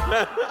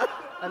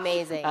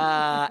 Amazing.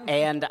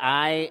 And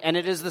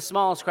it is the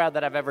smallest crowd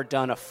that I've ever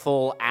done a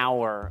full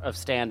hour of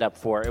stand-up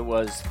for. It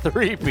was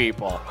 3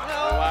 people.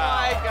 Oh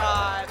my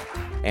God.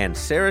 And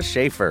Sarah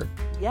Schaefer.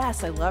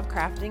 Yes, I love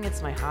crafting.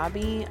 It's my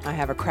hobby. I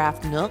have a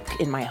craft nook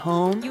in my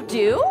home. You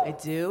do? I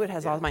do. It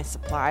has all my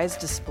supplies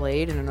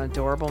displayed in an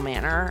adorable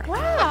manner.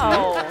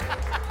 Wow.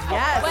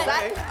 Yes.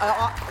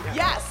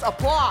 Yes,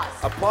 applause.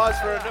 Applause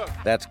for a nook.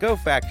 That's Go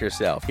Fact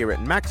Yourself here at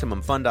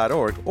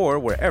MaximumFun.org or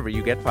wherever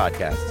you get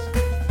podcasts.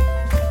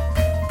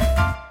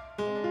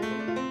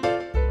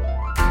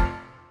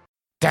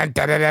 I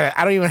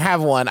don't even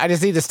have one. I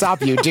just need to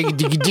stop you. Let me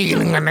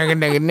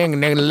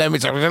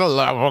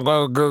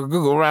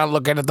Google around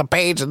looking at the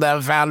page, and then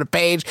I found the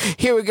page.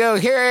 Here we go.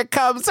 Here it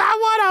comes. I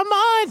want a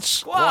munch.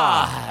 Squad.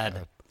 I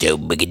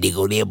want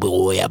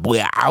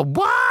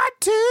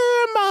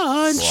to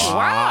munch.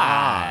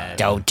 Squad.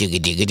 Welcome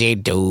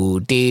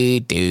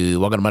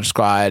to Munch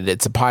Squad.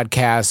 It's a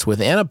podcast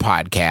within a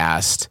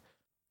podcast.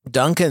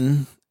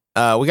 Duncan.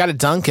 We got a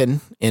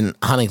Duncan in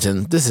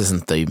Huntington. This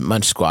isn't the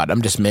Munch Squad.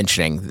 I'm just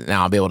mentioning.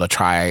 Now I'll be able to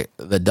try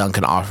the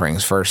Duncan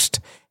offerings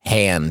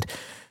firsthand.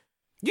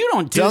 You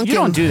don't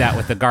do that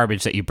with the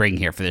garbage that you bring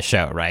here for the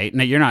show, right?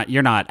 No,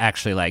 you're not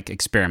actually like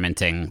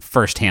experimenting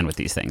firsthand with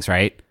these things,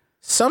 right?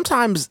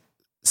 Sometimes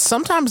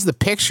the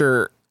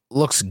picture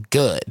looks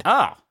good.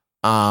 Oh.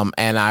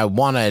 And I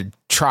want to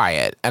try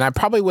it, and I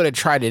probably would have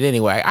tried it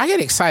anyway. I get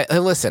excited. Hey,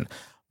 listen,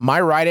 my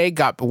Rite Aid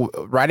got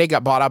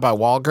bought out by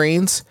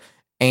Walgreens.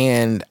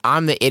 And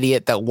I'm the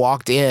idiot that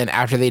walked in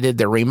after they did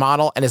the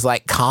remodel and is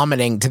like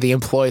commenting to the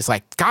employees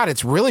like, God,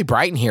 it's really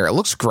bright in here. It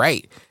looks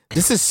great.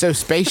 This is so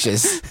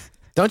spacious.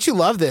 Don't you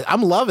love this?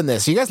 I'm loving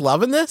this. Are you guys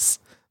loving this?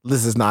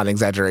 This is not an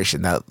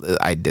exaggeration that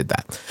I did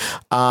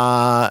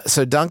that.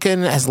 So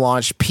Duncan has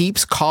launched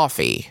Peeps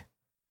Coffee.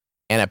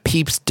 and a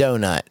Peeps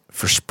donut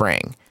for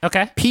spring.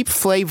 Okay. Peep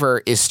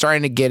flavor is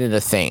starting to get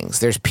into things.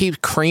 There's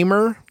Peep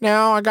creamer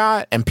now I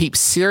got, and Peep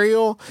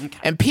cereal. Okay.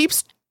 And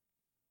Peeps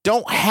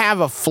don't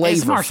have a flavor,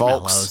 It's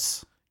marshmallows.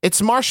 folks.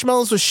 It's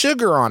marshmallows with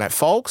sugar on it,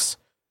 folks.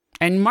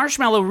 And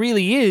marshmallow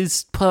really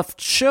is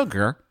puffed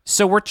sugar.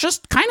 So we're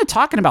just kind of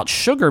talking about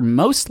sugar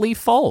mostly,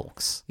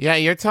 folks. Yeah,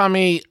 you're telling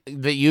me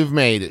that you've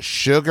made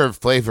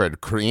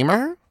sugar-flavored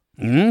creamer?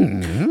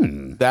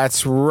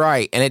 That's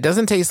right. And it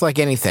doesn't taste like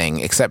anything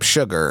except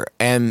sugar.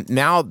 And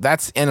now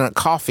that's in a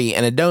coffee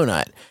and a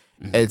donut.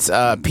 It's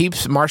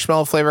Peeps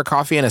marshmallow flavor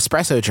coffee and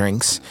espresso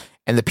drinks.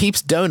 And the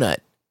Peeps donut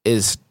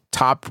is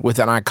topped with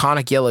an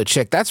iconic yellow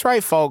chick. That's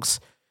right, folks.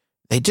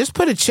 They just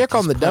put a chick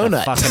on the Put a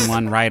donut. fucking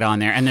one right on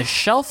there. And the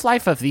shelf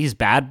life of these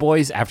bad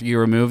boys after you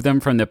remove them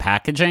from the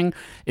packaging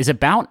is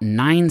about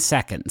 9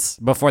 seconds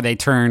before they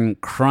turn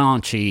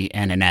crunchy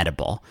and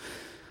inedible.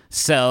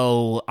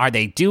 So are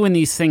they doing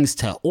these things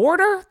to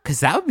order? Because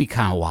that would be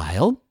kind of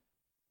wild.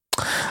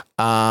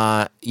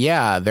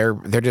 Yeah, they're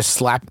just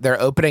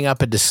they're opening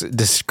up a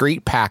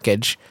discrete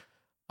package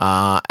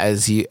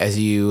as you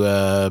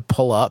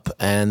pull up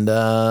and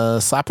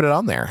slapping it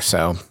on there.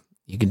 So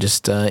you can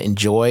just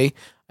enjoy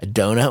a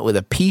donut with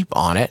a Peep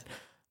on it.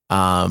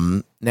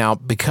 Now,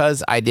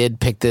 because I did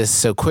pick this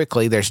so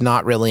quickly, there's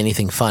not really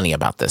anything funny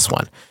about this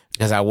one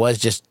because I was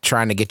just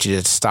trying to get you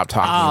to stop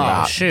talking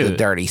about the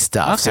dirty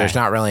stuff. So Okay. there's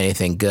not really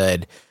anything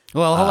good.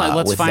 Well, hold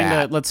on. with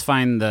that. Let's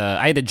find the.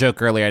 I had a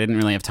joke earlier. I didn't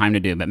really have time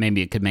to do, but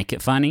maybe it could make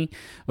it funny.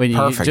 When you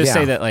Perfect, just say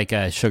yeah. that like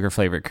a sugar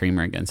flavored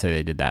creamer again. Say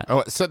they did that.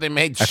 Oh, so they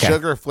made Okay.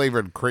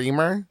 sugar-flavored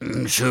creamer?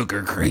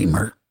 Sugar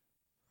creamer.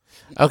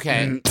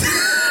 Okay.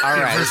 All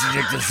right. You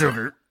take the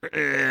sugar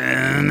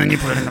and then you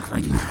put it in the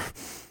creamer.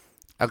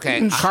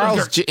 Okay.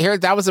 Carl's here.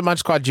 That was a Munch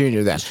Squad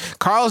Jr. Then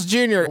Carl's Jr.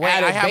 Wait,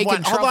 added I have bacon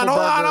one. Hold truffle on, burger.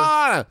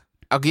 hold on.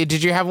 Okay,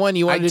 did you have one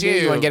you I wanted to do? do.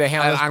 You want to get a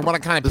hand? I want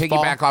to kind of this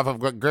ball? piggyback off of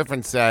what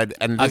Griffin said,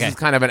 and this Okay. is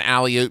kind of an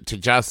alley-oop to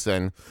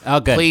Justin. Oh,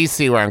 good. Please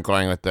see where I'm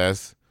going with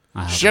this.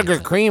 I hope Sugar I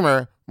do.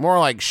 creamer, more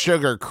like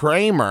sugar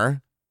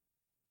Kramer.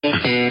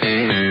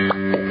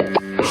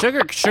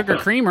 Sugar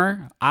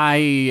creamer.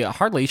 I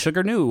hardly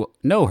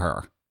know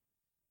her.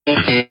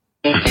 That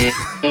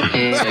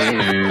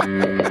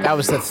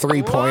was the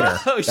 3-pointer.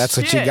 Whoa, That's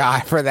what you shit.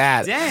 got for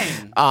that.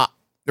 Dang.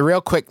 The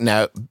real quick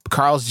note: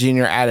 Carl's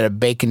Jr. added a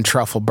bacon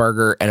truffle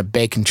burger and a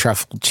bacon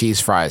truffle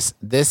cheese fries.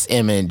 This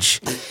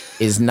image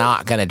is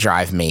not going to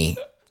drive me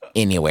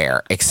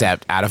anywhere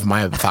except out of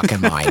my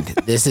fucking mind.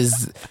 This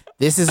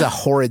is a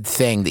horrid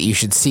thing that you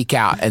should seek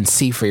out and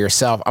see for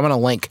yourself. I'm going to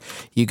link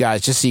you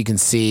guys just so you can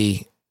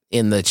see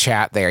in the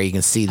chat there. You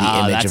can see the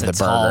image of the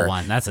that's a tall burger.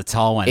 one. That's a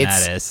tall one.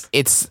 That is.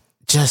 It's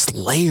just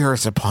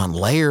layers upon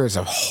layers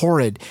of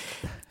horrid,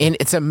 and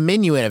it's a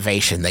menu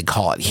innovation, they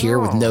call it here,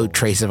 with no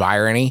trace of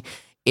irony.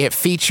 It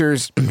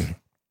features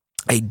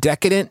a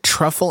decadent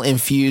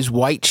truffle-infused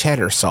white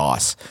cheddar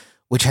sauce,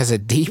 which has a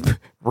deep,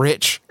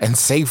 rich, and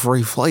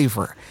savory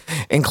flavor,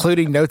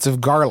 including notes of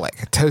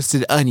garlic,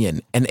 toasted onion,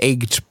 and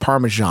aged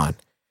Parmesan.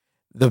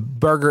 The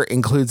burger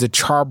includes a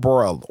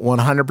charbroiled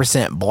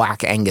 100%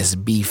 Black Angus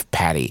beef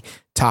patty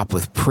topped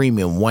with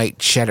premium white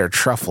cheddar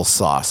truffle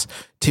sauce,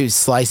 2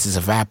 slices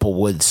of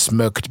applewood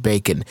smoked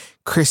bacon,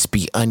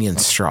 crispy onion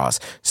straws,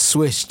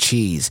 Swiss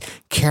cheese,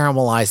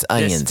 caramelized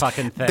onions.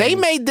 fucking thing. They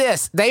made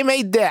this. They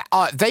made that.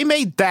 They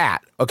made that.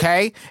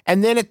 Okay.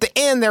 And then at the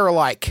end, they were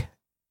like,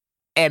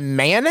 and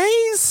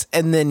mayonnaise?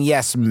 And then,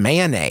 yes,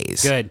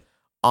 mayonnaise Good.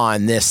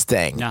 on this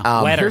thing. No,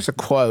 wetter. Here's a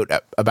quote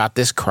about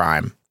this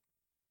crime.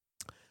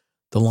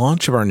 The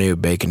launch of our new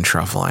bacon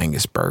truffle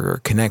Angus burger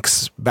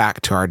connects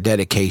back to our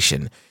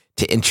dedication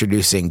to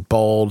introducing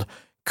bold,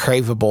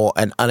 craveable,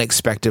 and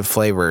unexpected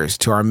flavors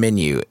to our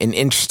menu in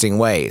interesting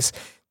ways.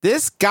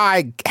 This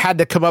guy had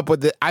to come up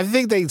with it. I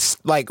think they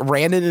like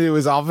ran into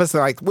his office.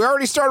 They're like, we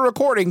already started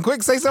recording.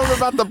 Quick, say something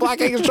about the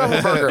Black Angus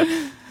truffle burger.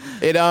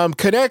 It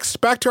connects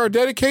back to our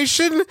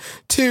dedication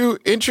to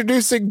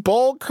introducing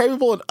bold,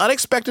 craveable, and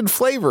unexpected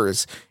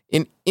flavors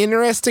in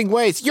interesting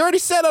ways. You already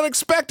said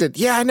unexpected.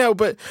 Yeah, I know,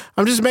 but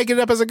I'm just making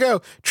it up as I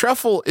go.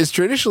 Truffle is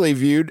traditionally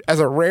viewed as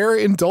a rare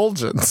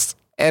indulgence,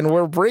 and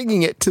we're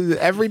bringing it to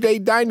the everyday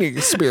dining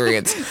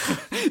experience.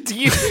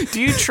 Do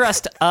you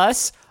trust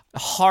us,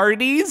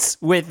 Hardee's,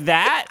 with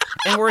that?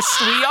 And we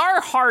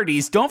are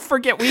Hardee's. Don't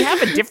forget, we have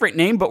a different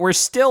name, but we're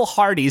still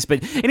Hardee's.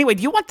 But anyway,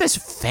 do you want this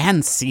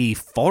fancy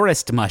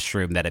forest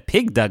mushroom that a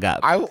pig dug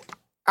up?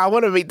 I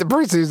want to meet the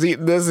person who's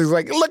eating this. He's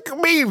like, look at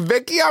me,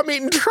 Vicky. I'm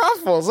eating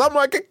truffles. I'm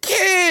like a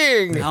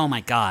king. Oh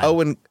my God.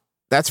 Oh, and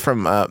that's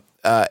from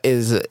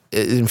is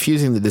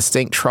infusing the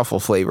distinct truffle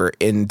flavor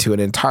into an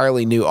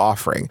entirely new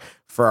offering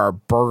for our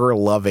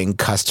burger-loving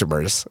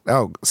customers.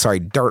 Oh, sorry,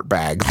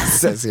 dirtbag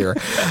says here.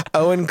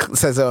 Owen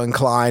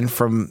Klein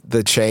from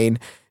the chain.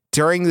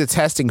 During the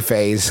testing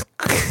phase,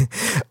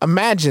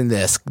 imagine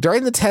this.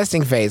 During the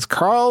testing phase,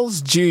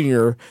 Carl's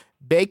Jr.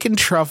 Bacon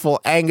Truffle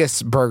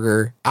Angus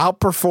Burger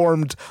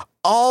outperformed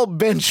all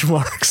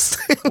benchmarks,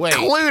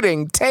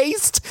 including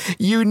taste,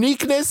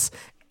 uniqueness,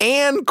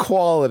 and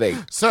quality.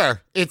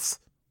 Sir, it's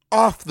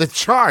off the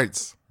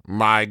charts.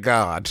 My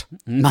God.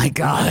 My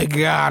God. My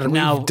God,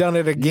 we've done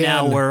it again.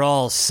 Now we're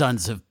all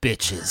sons of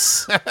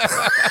bitches.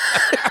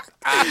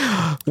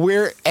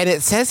 And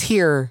it says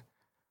here,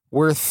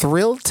 we're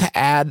thrilled to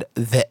add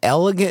the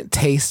elegant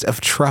taste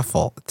of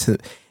truffle to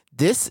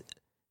this.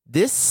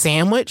 This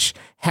sandwich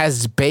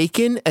has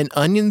bacon and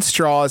onion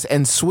straws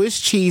and Swiss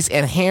cheese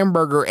and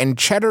hamburger and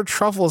cheddar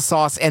truffle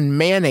sauce and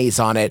mayonnaise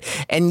on it.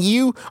 And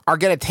you are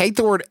going to take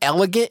the word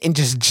elegant and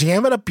just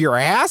jam it up your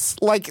ass?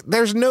 Like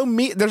there's no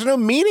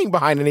meaning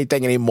behind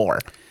anything anymore.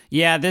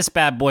 Yeah, this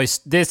bad boy,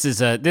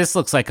 this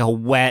looks like a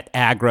wet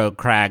aggro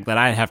crag that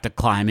I'd have to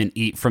climb and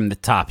eat from the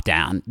top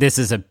down. This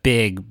is a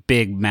big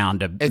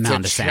mound of It's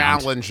sound.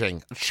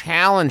 challenging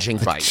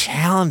bite.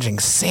 Challenging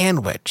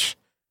sandwich.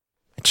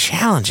 A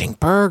challenging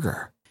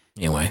burger.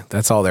 Anyway,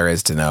 that's all there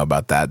is to know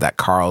about that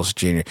Carl's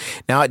Jr.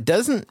 Now, it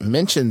doesn't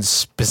mention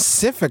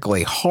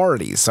specifically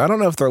Hardee's, so I don't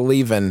know if they're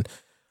leaving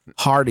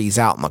Hardee's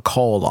out in the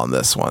cold on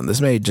this one.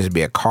 This may just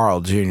be a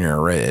Carl Jr.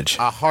 Ridge.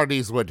 A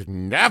Hardee's would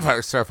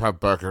never serve a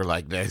burger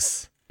like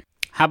this.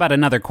 How about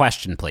another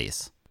question,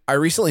 please? I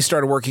recently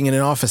started working in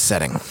an office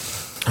setting.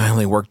 I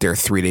only work there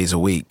 3 days a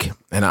week,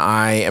 and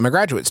I am a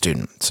graduate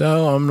student,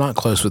 so I'm not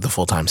close with the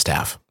full-time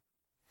staff.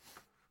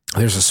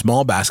 There's a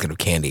small basket of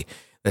candy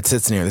that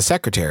sits near the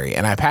secretary,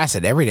 and I pass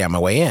it every day on my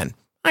way in.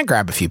 I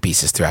grab a few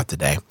pieces throughout the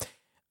day.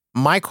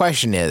 My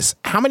question is,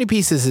 how many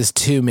pieces is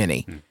too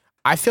many?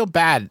 I feel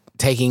bad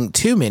taking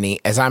too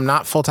many as I'm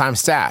not full-time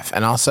staff,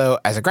 and also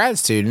as a grad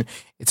student,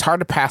 it's hard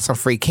to pass on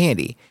free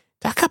candy.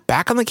 Do I cut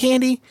back on the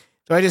candy?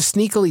 Do I just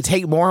sneakily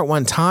take more at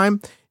one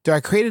time? Do I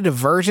create a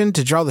diversion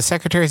to draw the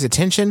secretary's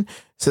attention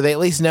so they at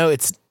least know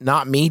it's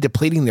not me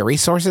depleting the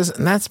resources?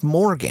 And that's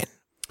Morgan.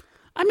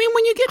 I mean,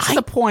 when you get to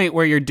the point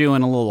where you're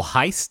doing a little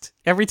heist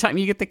every time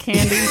you get the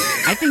candy,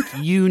 I think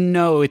you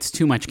know it's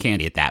too much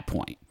candy at that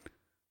point.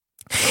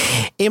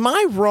 Am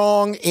I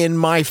wrong in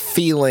my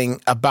feeling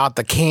about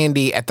the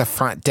candy at the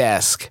front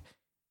desk?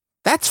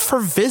 That's for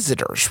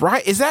visitors,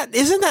 right?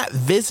 Isn't that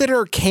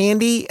visitor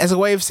candy as a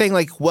way of saying,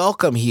 like,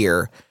 welcome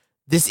here?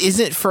 This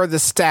isn't for the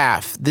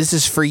staff. This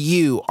is for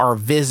you, our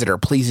visitor.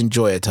 Please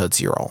enjoy a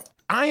Tootsie Roll.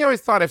 I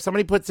always thought if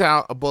somebody puts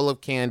out a bowl of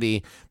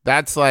candy,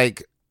 that's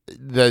like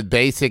the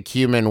basic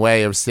human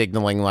way of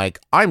signaling, like,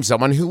 I'm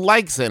someone who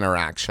likes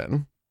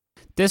interaction.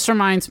 This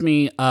reminds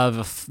me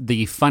of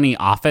the funny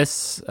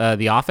Office,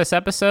 the Office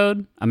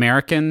episode,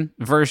 American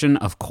version,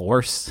 of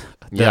course.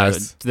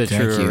 Yes. The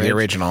Thank true you, the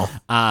original.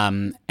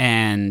 And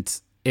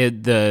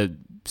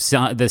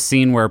the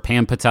scene where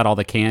Pam puts out all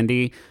the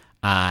candy,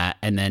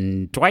 and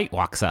then Dwight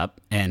walks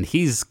up, and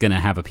he's going to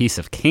have a piece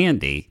of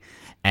candy,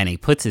 and he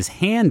puts his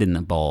hand in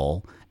the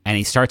bowl, and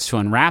he starts to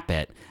unwrap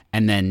it,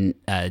 and then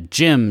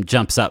Jim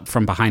jumps up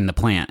from behind the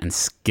plant and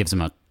gives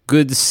him a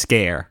good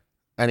scare.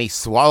 And he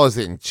swallows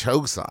it and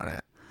chokes on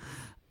it.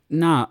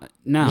 No.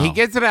 He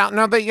gets it out.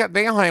 No, they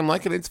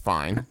Heimlich it. It's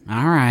fine.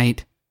 All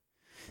right.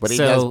 But he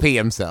does pee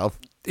himself.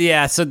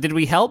 Yeah, so did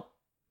we help?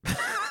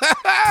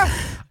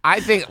 I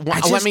think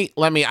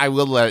I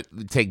will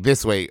take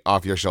this weight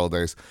off your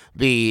shoulders.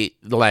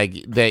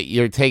 That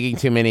you're taking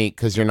too many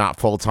because you're not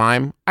full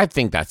time. I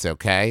think that's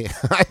okay.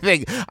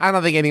 I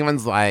don't think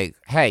anyone's like,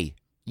 hey,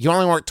 you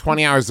only work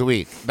 20 hours a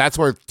week. That's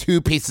worth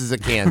 2 pieces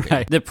of candy.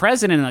 Right. The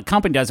president of the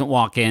company doesn't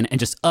walk in and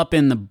just up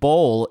in the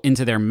bowl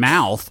into their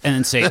mouth and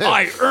then say,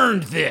 I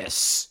earned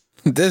this.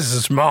 This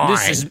is mine.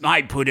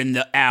 I put in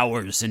the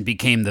hours and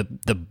became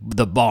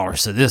the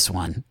boss of this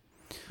one.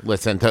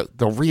 Listen,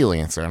 the real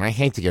answer, and I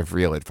hate to give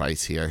real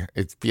advice here.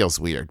 It feels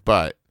weird,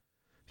 but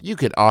you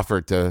could offer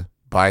to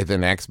buy the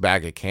next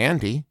bag of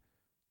candy.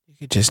 You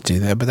could just do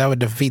that, but that would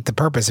defeat the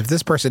purpose. If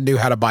this person knew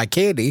how to buy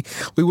candy,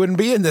 we wouldn't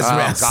be in this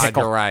mess. Oh, God,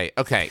 you're right.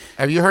 Okay,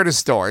 have you heard of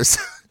stores?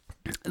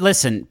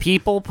 Listen,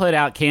 people put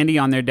out candy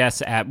on their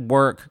desks at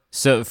work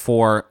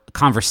for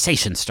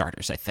conversation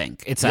starters, I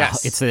think. It's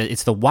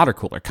the water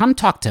cooler. Come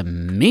talk to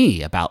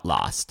me about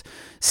Lost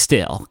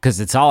still, because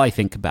it's all I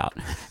think about.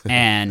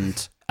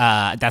 And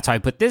that's why I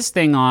put this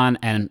thing on.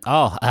 And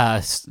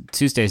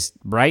Tuesdays,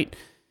 right?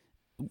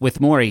 With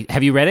Maury.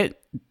 Have you read it?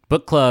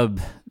 Book club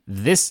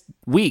this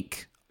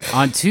week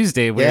on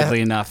Tuesday,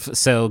 weirdly enough.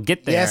 So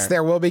get there. Yes,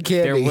 there will be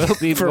candy. There will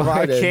be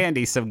more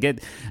candy. So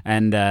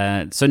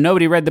so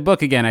nobody read the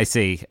book again, I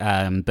see.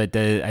 But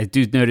I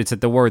do notice that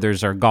the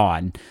Werthers are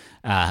gone.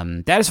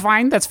 That is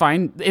fine. That's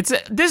fine. It's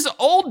this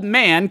old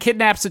man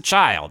kidnaps a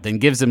child and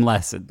gives him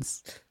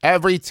lessons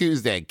Every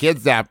Tuesday.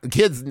 Kids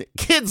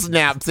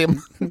naps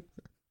him.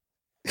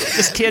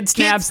 This kid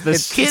snaps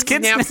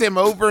snaps him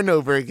over and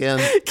over again.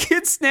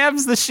 Kid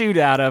snaps the shoot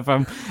out of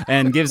him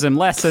and gives him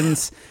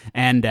lessons.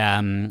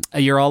 And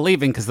you're all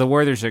leaving because the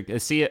Werthers are.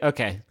 See it?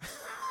 Okay.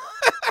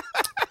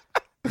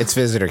 It's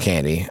visitor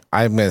candy.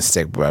 I'm going to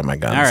stick by my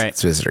guns. All right.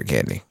 It's visitor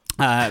candy.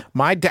 I've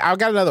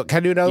got another. Can I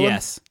do another one?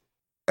 Yes.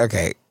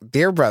 Okay.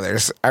 Dear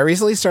brothers, I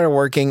recently started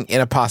working in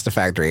a pasta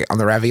factory on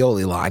the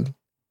ravioli line.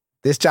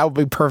 This job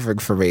will be perfect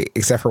for me,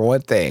 except for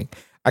one thing.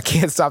 I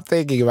can't stop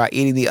thinking about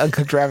eating the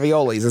uncooked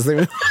raviolis as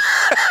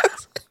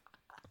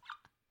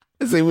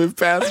they move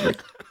past me.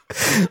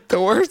 The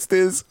worst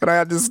is when I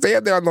have to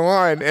stand there on the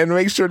line and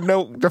make sure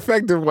no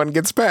defective one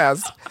gets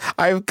past.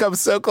 I've come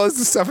so close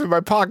to stuffing my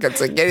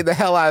pockets and getting the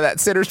hell out of that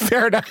sinner's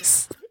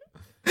paradise.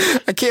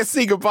 I can't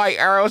see goodbye,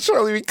 or I'll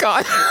surely be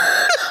caught.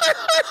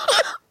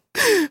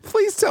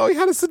 Please tell me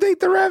how to sedate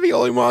the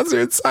ravioli monster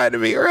inside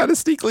of me or how to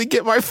sneakily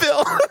get my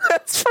fill.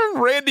 That's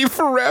from Randy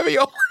for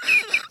Ravioli.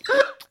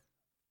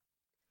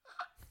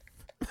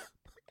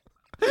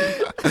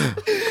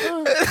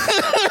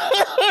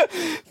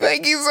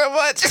 Thank you so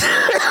much.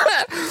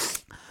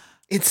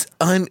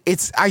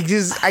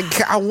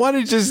 I want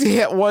to just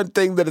hit one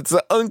thing that it's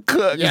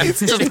uncooked. Yeah, It's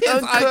just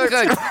uncooked.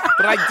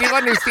 But I do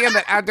understand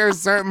that after a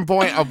certain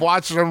point of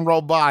watching them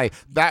roll by,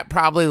 that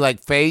probably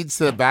like fades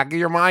to the back of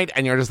your mind,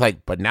 and you're just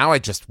like, but now I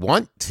just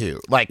want to.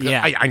 Like,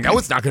 Yeah. I know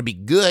it's not going to be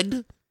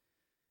good,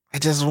 I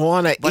just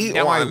want to but eat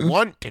now one. I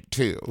want it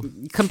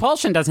to.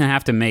 Compulsion doesn't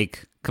have to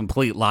make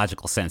complete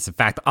logical sense. In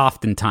fact,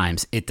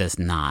 oftentimes it does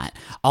not.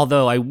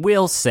 Although I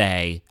will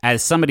say,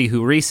 as somebody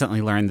who recently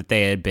learned that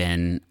they had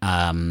been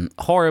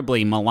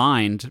horribly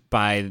maligned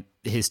by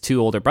his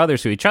two older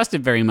brothers who he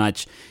trusted very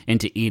much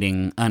into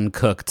eating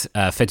uncooked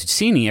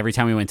fettuccine every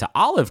time we went to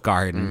Olive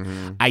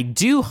Garden, I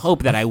do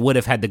hope that I would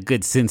have had the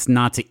good sense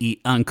not to eat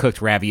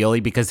uncooked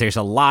ravioli, because there's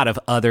a lot of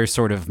other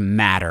sort of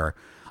matter,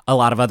 a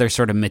lot of other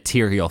sort of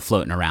material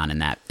floating around in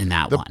that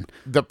one.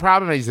 The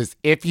problem is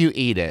if you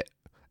eat it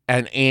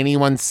and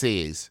anyone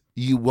sees,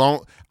 you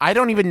won't. I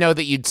don't even know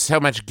that you'd so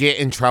much get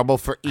in trouble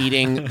for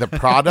eating the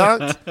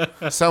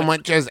product, so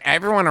much as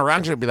everyone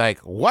around you would be like,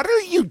 "What are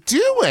you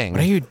doing?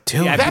 What are you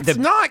doing? Yeah, That's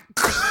not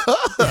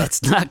cooked."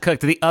 It's not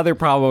cooked. The other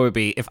problem would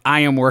be if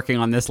I am working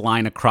on this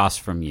line across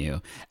from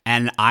you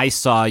and I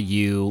saw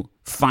you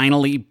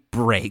finally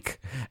break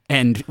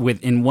and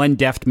in one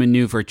deft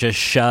maneuver just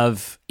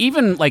shove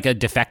even like a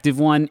defective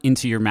one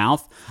into your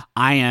mouth,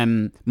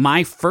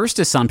 my first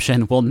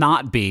assumption will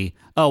not be,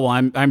 oh,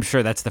 well, I'm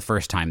sure that's the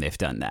first time they've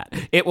done that.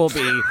 It will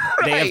be,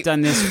 they have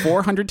done this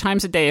 400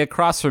 times a day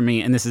across from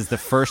me, and this is the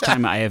first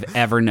time I have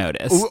ever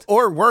noticed.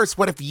 Or worse,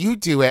 what if you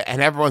do it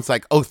and everyone's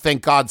like, "Oh,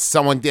 thank God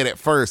someone did it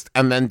first,"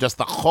 and then just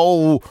the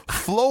whole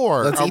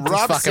floor Let's eat this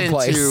erupts fucking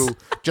place. into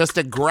just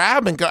a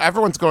grab and go.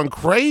 Everyone's going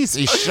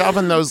crazy,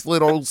 shoving those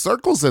little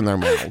circles in their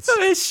mouths.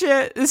 This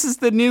shit, this is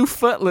the new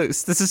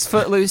Footloose. This is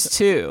Footloose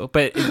 2,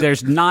 but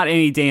there's not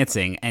any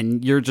dancing,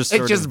 and you're just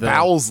It just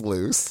bowels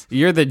loose.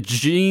 You're the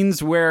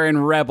jeans-wearing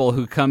rebel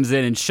who comes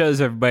in and shows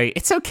everybody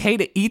it's okay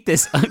to eat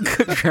this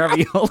uncooked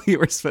ravioli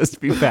we're supposed to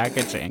be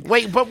packaging.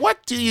 Wait, but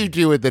what do you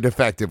do with the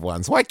defective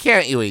ones? Why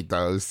can't you eat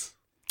those?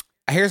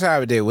 Here's what I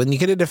would do. When you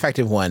get a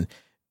defective one,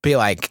 be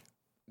like,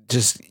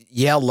 just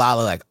yell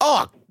loudly like,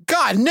 "Oh,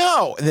 God,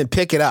 no!" and then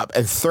pick it up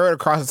and throw it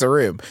across the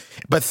room.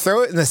 But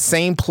throw it in the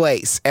same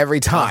place every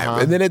time.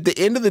 And then at the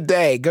end of the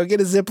day, go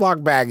get a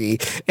Ziploc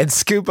baggie and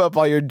scoop up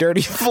all your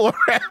dirty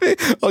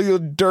all your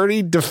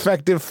dirty,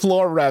 defective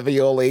floor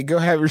ravioli. Go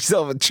have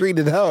yourself a treat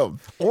at home.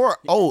 Or,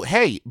 oh,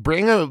 hey,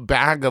 bring a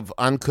bag of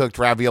uncooked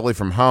ravioli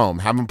from home.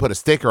 Have them put a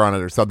sticker on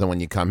it or something when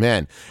you come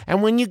in.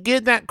 And when you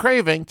get that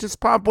craving, just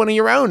pop one of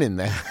your own in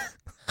there.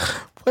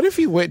 What if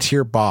you went to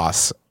your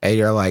boss and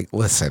you're like,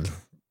 "Listen,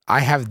 I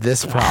have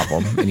this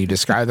problem," and you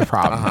describe the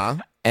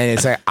problem. And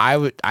it's like,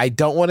 I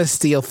don't want to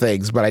steal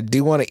things, but I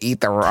do want to eat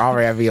the raw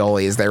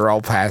ravioli as they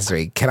roll past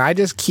me. Can I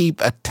just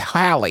keep a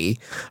tally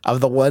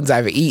of the ones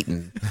I've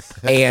eaten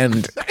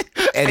and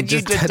And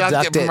you just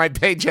deduct it from my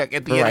paycheck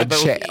at the end of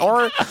the week.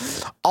 Or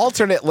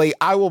alternately,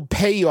 I will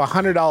pay you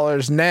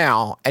 $100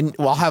 now, and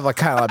we'll have a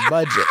kind of a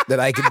budget that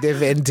I can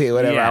dip into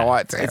whenever I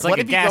want to. It's What like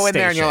a if you gas go in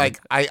there and you're station.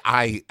 like,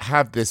 I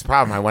have this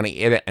problem. I want to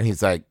eat it. And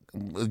he's like,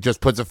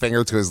 just puts a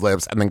finger to his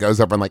lips and then goes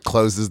up and like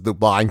closes the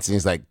blinds and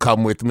he's like,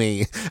 "Come with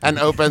me," and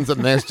opens,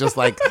 and there's just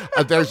like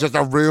there's just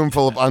a room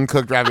full of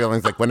uncooked ravioli.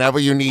 He's like, "Whenever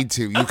you need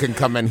to, you can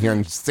come in here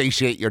and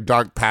satiate your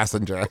dark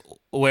passenger."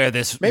 Wear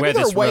this Maybe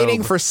they're this waiting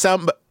robe. for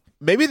some.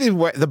 Maybe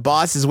the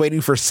boss is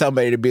waiting for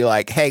somebody to be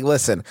like, "Hey,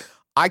 listen,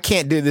 I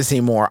can't do this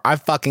anymore. I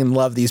fucking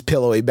love these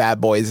pillowy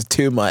bad boys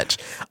too much.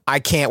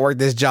 I can't work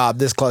this job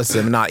this close to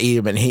him and not eat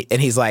him." And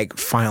he's like,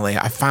 "Finally,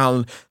 I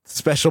found the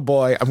special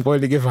boy I'm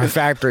going to give my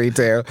factory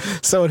to.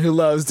 Someone who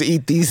loves to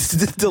eat these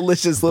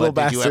delicious little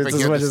But did you ever bastards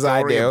as hear much the as I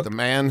story do." of the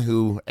man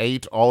who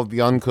ate all of the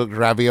uncooked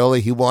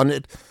ravioli he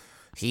wanted?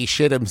 He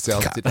shit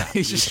himself to death.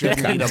 You shouldn't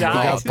eat them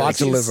died. all. He's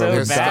botulism. so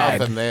There's bad.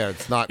 stuff in there.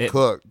 It's not It-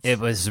 cooked. It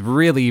was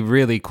really,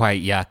 really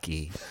quite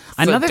yucky. So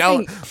Another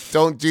thing.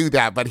 don't do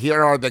that. But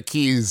here are the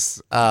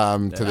keys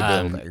to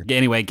the building.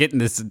 Anyway, getting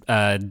this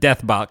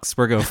death box,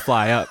 we're gonna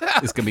fly up.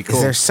 It's gonna be cool.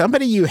 Is there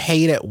somebody you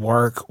hate at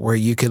work where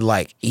you could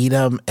like eat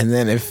them, and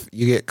then if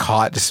you get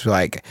caught, just be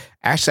like,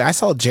 actually, I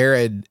saw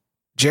Jared.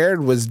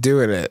 Jared was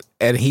doing it,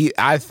 and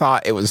I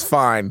thought it was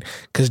fine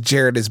because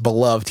Jared is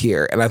beloved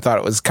here, and I thought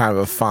it was kind of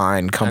a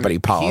fine company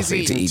policy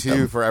He's to eaten eat two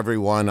them. for every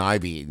one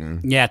I've eaten.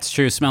 Yeah, it's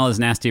true. Smell his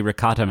nasty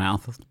ricotta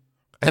mouth.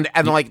 And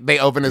like they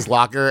open his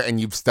locker and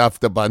you've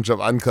stuffed a bunch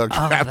of uncooked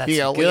Oh, that's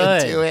ravioli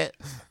good. into it.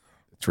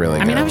 It's really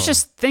good. I mean, I was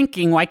just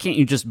thinking, why can't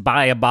you just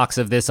buy a box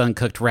of this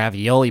uncooked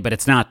ravioli? But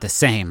it's not the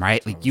same,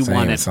 right? Like you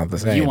want it, It's not the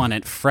same. you want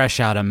it fresh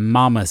out of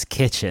Mama's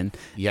kitchen.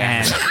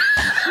 Yeah.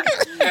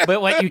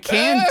 But what you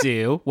can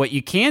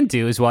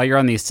do is while you're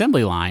on the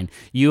assembly line,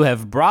 you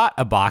have brought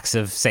a box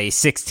of, say,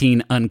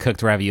 16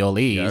 uncooked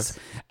raviolis,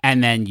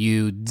 and then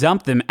you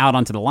dump them out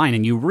onto the line,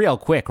 and you real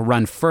quick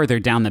run further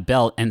down the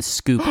belt and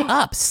scoop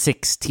up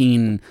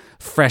 16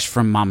 fresh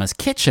from Mama's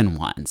kitchen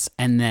ones.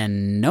 And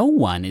then no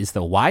one is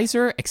the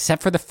wiser,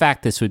 except for the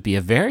fact this would be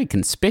a very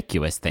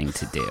conspicuous thing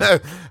to do.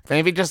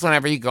 Maybe just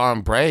whenever you go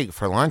on break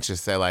for lunch,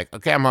 just say like,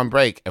 okay, I'm on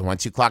break. And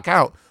once you clock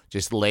out,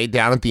 just lay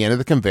down at the end of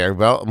the conveyor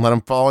belt and let them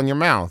fall in your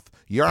mouth.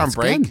 You're on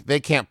break. good. They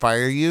can't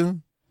fire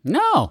you.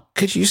 No.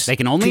 They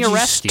can only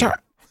arrest you.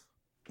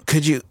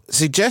 Could you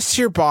suggest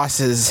to your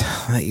bosses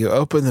that you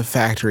open the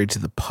factory to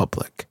the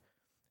public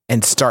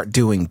and start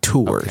doing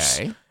tours?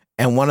 Okay.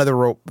 And one of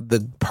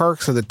the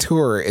perks of the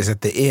tour is at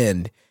the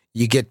end,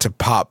 you get to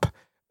pop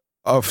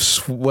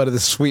one of the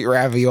sweet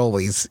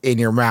raviolis in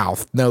your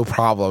mouth. No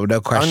problem.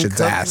 No questions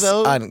Uncooked, asked.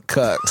 though?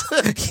 Uncooked.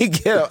 You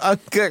get them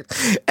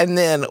uncooked. And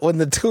then when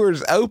the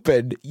tour's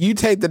open, you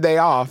take the day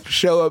off,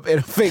 show up in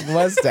a fake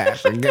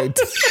mustache and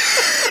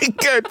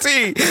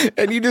goatee,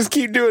 and you just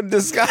keep doing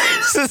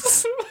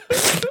disguises.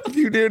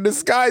 You do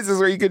disguises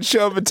where you can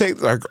show up and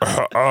take like,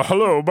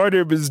 hello, my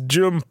name is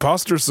Jim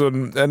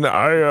Posterson, and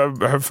I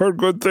have heard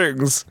good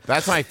things.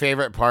 That's my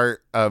favorite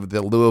part of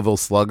the Louisville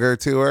Slugger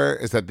tour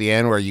is at the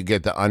end where you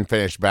get the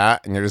unfinished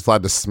bat and you're just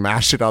allowed to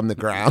smash it on the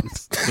ground.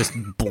 Just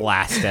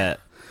blast it.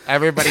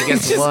 Everybody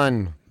gets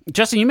one.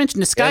 Justin, you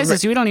mentioned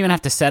disguises. You don't even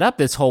have to set up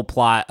this whole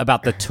plot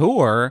about the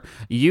tour.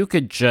 You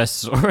could just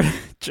sort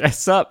of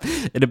dress up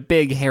in a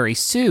big hairy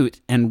suit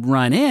and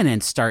run in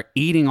and start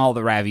eating all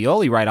the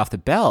ravioli right off the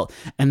belt.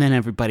 And then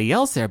everybody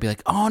else there would be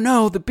like, oh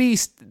no, the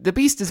beast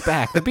is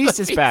back. The beast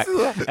is back.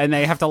 And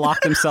they have to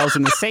lock themselves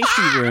in the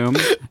safety room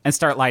and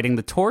start lighting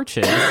the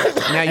torches.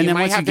 Now And you then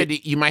might once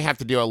you might have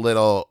to do a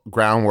little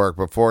groundwork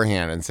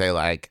beforehand and say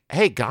like,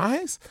 hey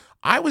guys,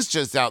 I was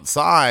just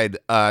outside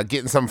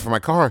getting something for my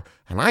car,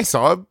 and I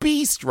saw a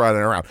beast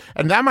running around.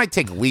 And that might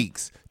take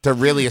weeks to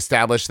really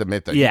establish the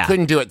myth. Yeah. You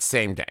couldn't do it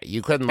same day.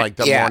 You couldn't like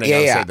the morning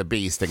say the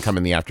beast and come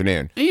in the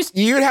afternoon.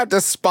 You'd have to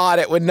spot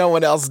it when no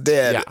one else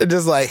did. Yeah.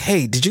 Just like,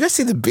 hey, did you guys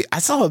see the beast? I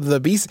saw the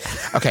beast.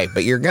 Okay,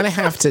 but you're gonna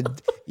have to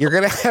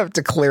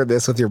clear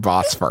this with your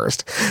boss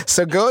first.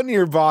 So go into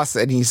your boss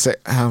and you say,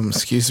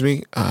 excuse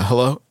me,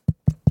 hello,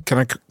 can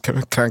I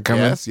come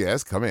in?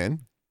 Yes, come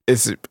in.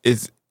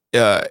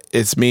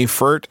 It's me,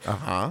 Fert.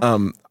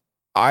 Uh-huh.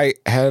 I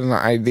had an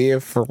idea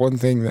for one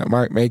thing that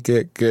might make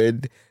it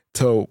good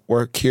to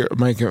work here,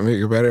 make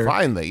it better.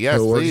 Finally, yes,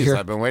 to work please. here.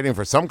 I've been waiting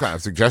for some kind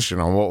of suggestion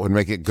on what would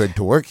make it good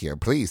to work here.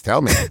 Please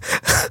tell me.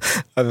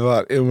 I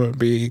thought it would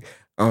be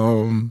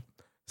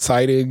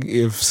exciting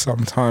if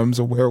sometimes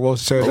a werewolf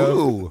showed up.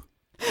 Ooh,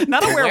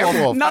 Not a werewolf.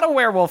 werewolf. Not a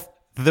werewolf.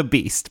 The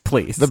beast,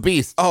 please. the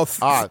beast. Oh,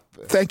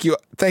 thank you,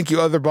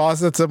 other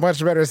boss. That's a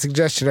much better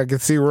suggestion. I can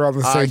see we're on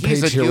the same He's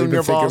a page here. We've junior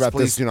been thinking boss. about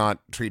Please this. do not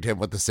treat him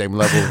with the same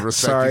level of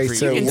respect Sorry, you treat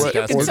so his what-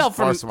 guests. you can tell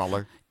Far from-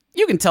 smaller.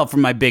 You can tell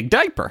from my big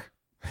diaper.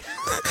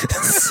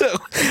 So,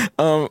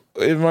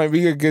 it might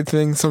be a good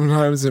thing.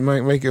 Sometimes it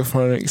might make it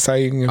fun and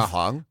exciting. If,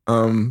 Uh-huh.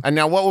 And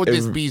now what would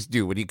this if- beast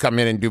do? Would he come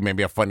in and do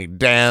maybe a funny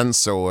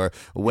dance or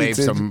wave He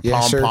did, some yeah,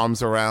 sure.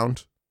 pom-poms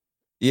around?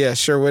 Yeah,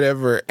 sure,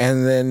 whatever.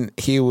 And then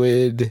he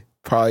would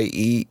probably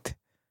eat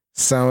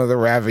some of the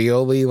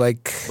ravioli,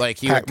 like Like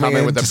he would come in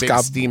Pac-Man with a just big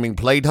got- steaming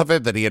plate of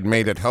it that he had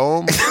made at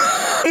home?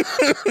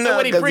 No,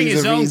 Would he 'cause bring he's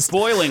his a own beast.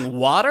 boiling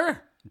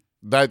water?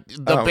 The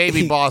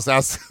baby he- boss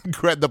asked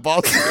the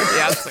boss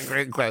asked a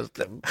great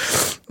question.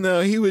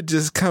 No, he would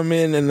just come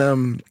in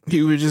and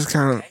he would just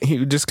kind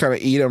of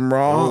eat them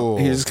raw. Ooh.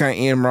 He would just kind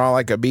of eat them raw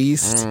like a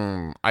beast.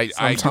 I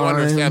do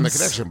understand the Sometimes.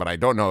 connection, but I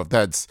don't know if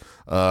that's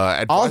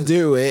I'll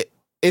do it.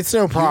 It's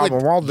no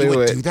problem. I'll you do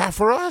would it. do that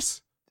for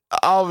us?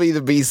 I'll be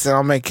the beast and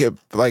I'll make it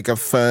like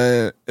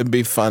it'd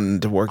be fun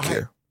to work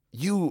here.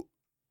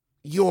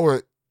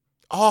 You're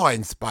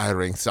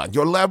awe-inspiring, son.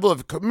 Your level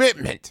of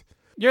commitment.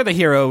 You're the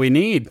hero we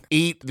need.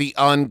 Eat the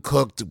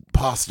uncooked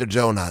pasta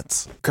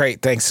donuts.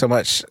 Great. Thanks so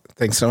much.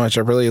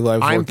 I really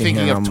love I'm working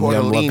thinking here. of I'm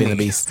loving the tortellini.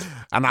 beast.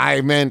 And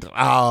I meant,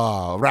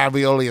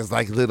 ravioli is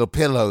like little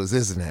pillows,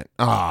 isn't it?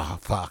 Oh,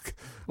 fuck.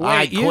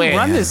 I Wait, you quit.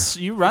 run this.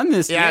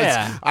 Yes,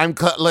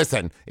 Yeah.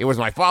 listen, it was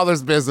my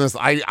father's business.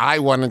 I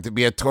wanted to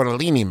be a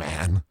tortellini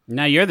man.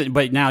 Now you're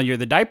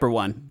the diaper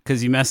one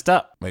because you messed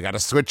up. We got to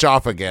switch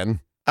off again.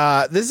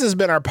 This has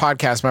been our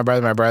podcast, my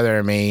brother,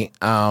 and me.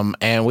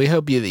 And we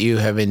hope that you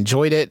have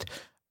enjoyed it.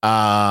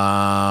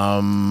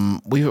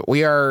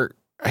 We are,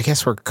 I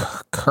guess we're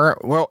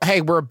current. Well,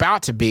 hey, we're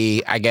about to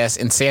be, I guess,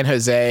 in San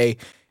Jose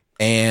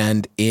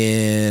and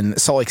in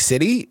Salt Lake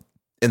City,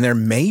 and there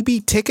may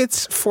be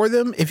tickets for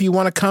them if you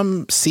want to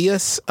come see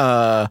us.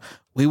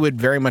 We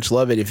would very much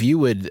love it if you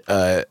would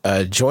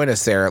join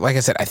us there. Like I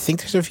said, I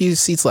think there's a few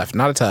seats left,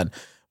 not a ton.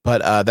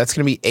 But that's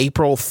going to be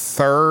April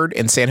 3rd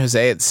in San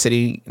Jose at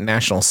City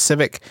National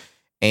Civic.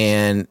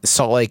 And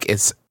Salt Lake,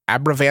 it's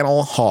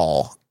Abravanel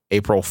Hall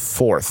April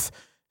 4th.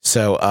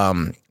 So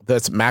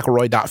that's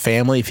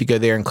McElroy.family. If you go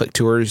there and click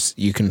tours,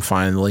 you can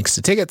find links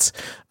to tickets.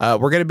 We're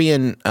going to be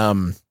in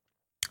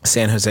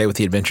San Jose with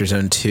the Adventure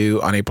Zone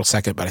 2 on April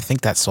 2nd, but I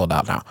think that's sold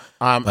out now.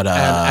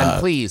 And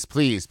please,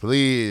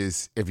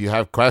 if you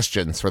have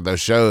questions for those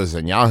shows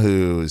and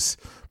Yahoos,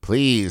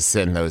 please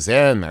send those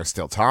in. There's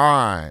still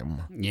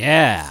time.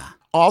 Yeah.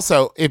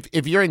 Also,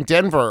 if you're in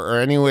Denver or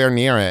anywhere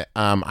near it,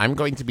 I'm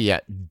going to be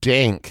at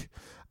Dink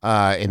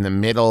in the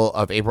middle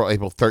of April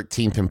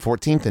 13th and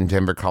 14th in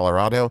Denver,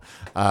 Colorado.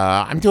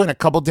 I'm doing a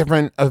couple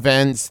different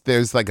events.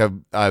 There's like a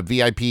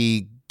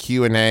VIP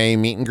Q&A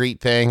meet and greet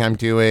thing I'm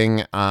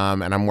doing,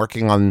 and I'm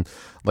working on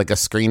like a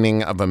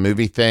screening of a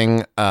movie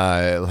thing,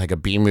 like a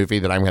B movie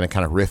that I'm going to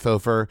kind of riff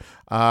over.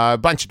 A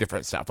bunch of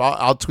different stuff.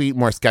 I'll tweet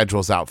more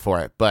schedules out for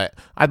it, but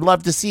I'd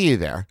love to see you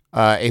there.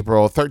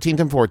 April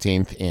 13th and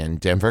 14th in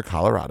Denver,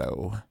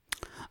 Colorado.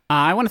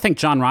 I want to thank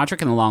John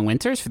Roderick and the Long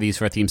Winters for the use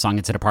of our theme song.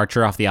 It's a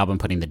departure off the album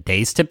Putting the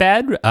Days to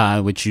Bed,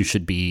 which you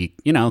should be,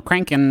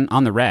 cranking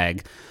on the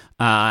reg.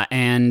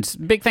 And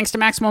big thanks to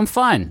Maximum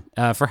Fun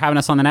for having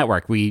us on the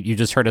network. You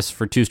just heard us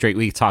for 2 straight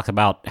weeks talk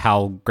about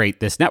how great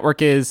this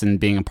network is and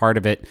being a part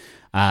of it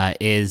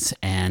is.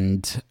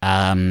 And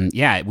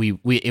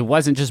it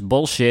wasn't just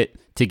bullshit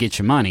to get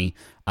your money.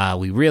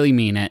 We really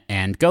mean it.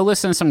 And go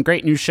listen to some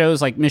great new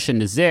shows like Mission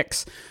to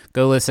Zix.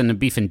 Go listen to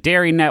Beef and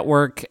Dairy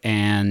Network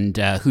and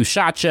Who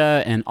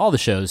Shotcha and all the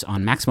shows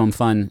on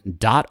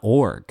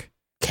MaximumFun.org.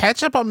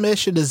 Catch up on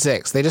Mission to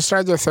Zix. They just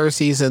started their 3rd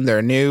season,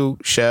 their new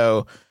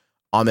show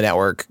on the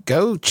network.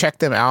 Go check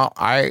them out.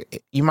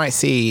 You might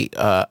see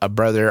a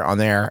brother on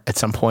there at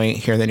some point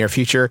here in the near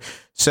future.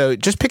 So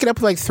just pick it up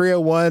with like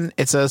 301.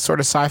 It's a sort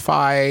of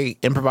sci-fi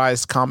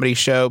improvised comedy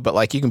show, but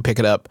like you can pick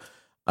it up.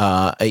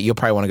 You'll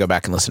probably want to go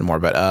back and listen more,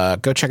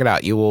 but go check it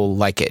out. You will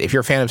like it. If you're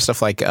a fan of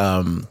stuff like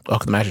Welcome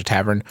to the Magic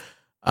Tavern,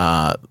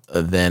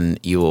 then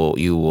you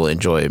will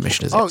enjoy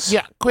Mission to Zix. Oh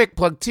yeah, quick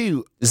plug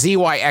too.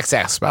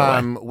 ZYXX, by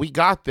the way. We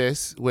got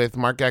this with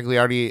Mark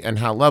Gagliardi and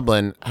Hal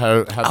Lublin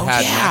have had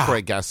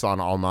McElroy guests on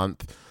all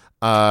month.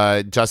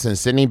 Justin and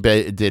Sydney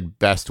did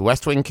Best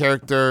West Wing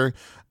Character.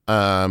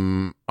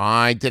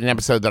 I did an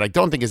episode that I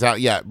don't think is out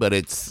yet, but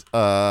it's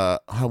I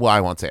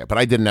won't say it, but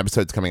I did an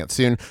episode that's coming out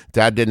soon.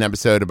 Dad did an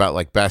episode about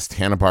like Best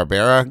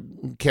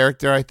Hanna-Barbera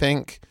Character, I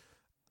think.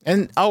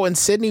 And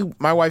Sydney,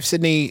 my wife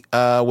Sydney,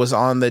 was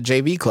on the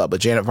JV Club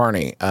with Janet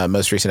Varney.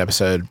 Most recent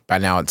episode. By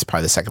now, it's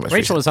probably the second most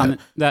Rachel recent. was on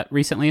that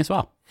recently as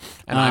well.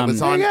 And I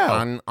was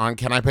on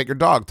Can I Pet Your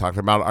Dog, talking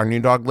about our new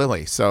dog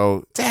Lily.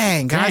 So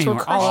dang, guys,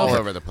 we're all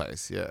over the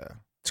place. Yeah,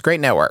 it's a great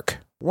network.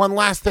 One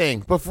last thing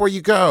before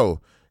you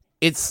go,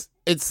 it's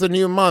the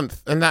new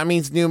month, and that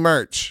means new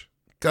merch.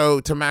 Go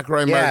to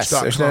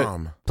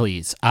McElroymerch.com.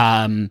 Please.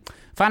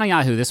 Final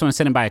Yahoo. This one was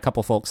sent in by a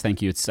couple folks.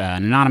 Thank you. It's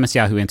an anonymous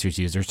Yahoo Answers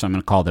user, so I'm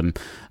going to call them.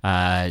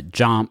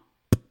 Jomp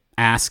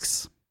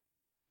asks,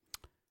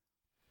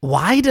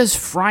 why does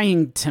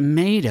frying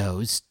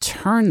tomatoes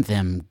turn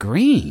them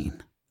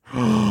green?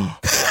 My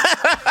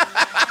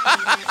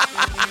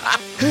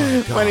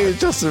name is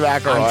Justin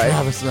McElroy. I'm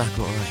Travis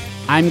McElroy.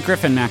 I'm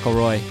Griffin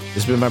McElroy.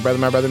 This has been my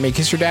brother, me.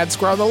 Kiss your dad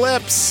square on the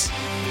lips.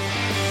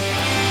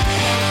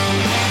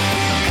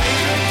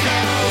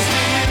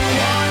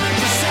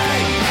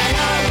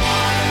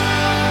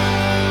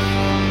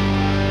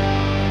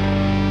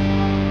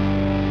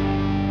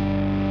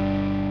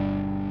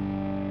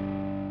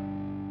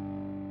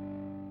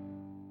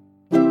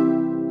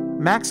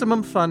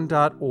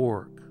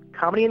 MaximumFun.org.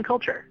 Comedy and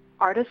culture.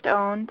 Artist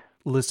owned.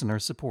 Listener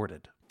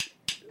supported.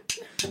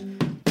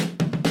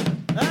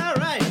 All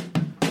right.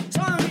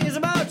 Song is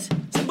about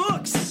some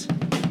books.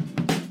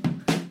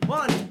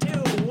 1, 2,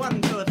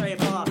 1, 2, 3,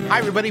 4. Hi,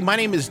 everybody. My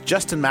name is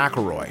Justin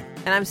McElroy.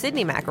 And I'm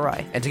Sydney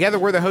McElroy. And together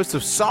we're the hosts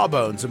of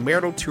Sawbones, a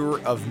marital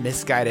tour of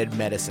misguided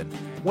medicine.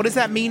 What does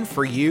that mean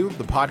for you,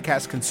 the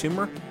podcast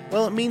consumer?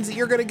 Well, it means that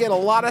you're going to get a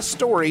lot of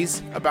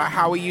stories about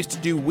how we used to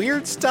do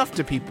weird stuff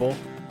to people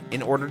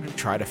in order to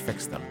try to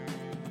fix them.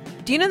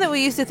 Do you know that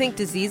we used to think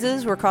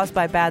diseases were caused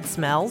by bad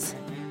smells?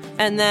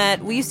 And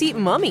that we used to eat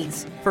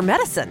mummies for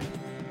medicine?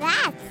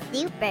 That's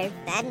super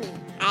funny.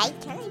 I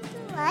kind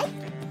of like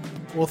it.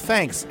 Well,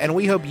 thanks, and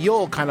we hope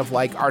you'll kind of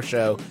like our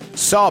show,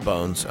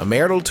 Sawbones, a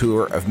marital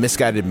tour of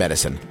misguided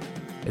medicine.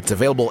 It's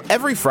available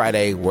every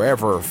Friday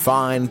wherever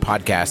fine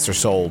podcasts are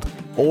sold,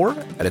 or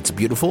at its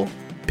beautiful,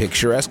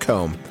 picturesque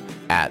home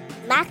at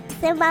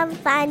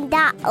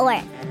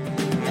MaximumFun.org.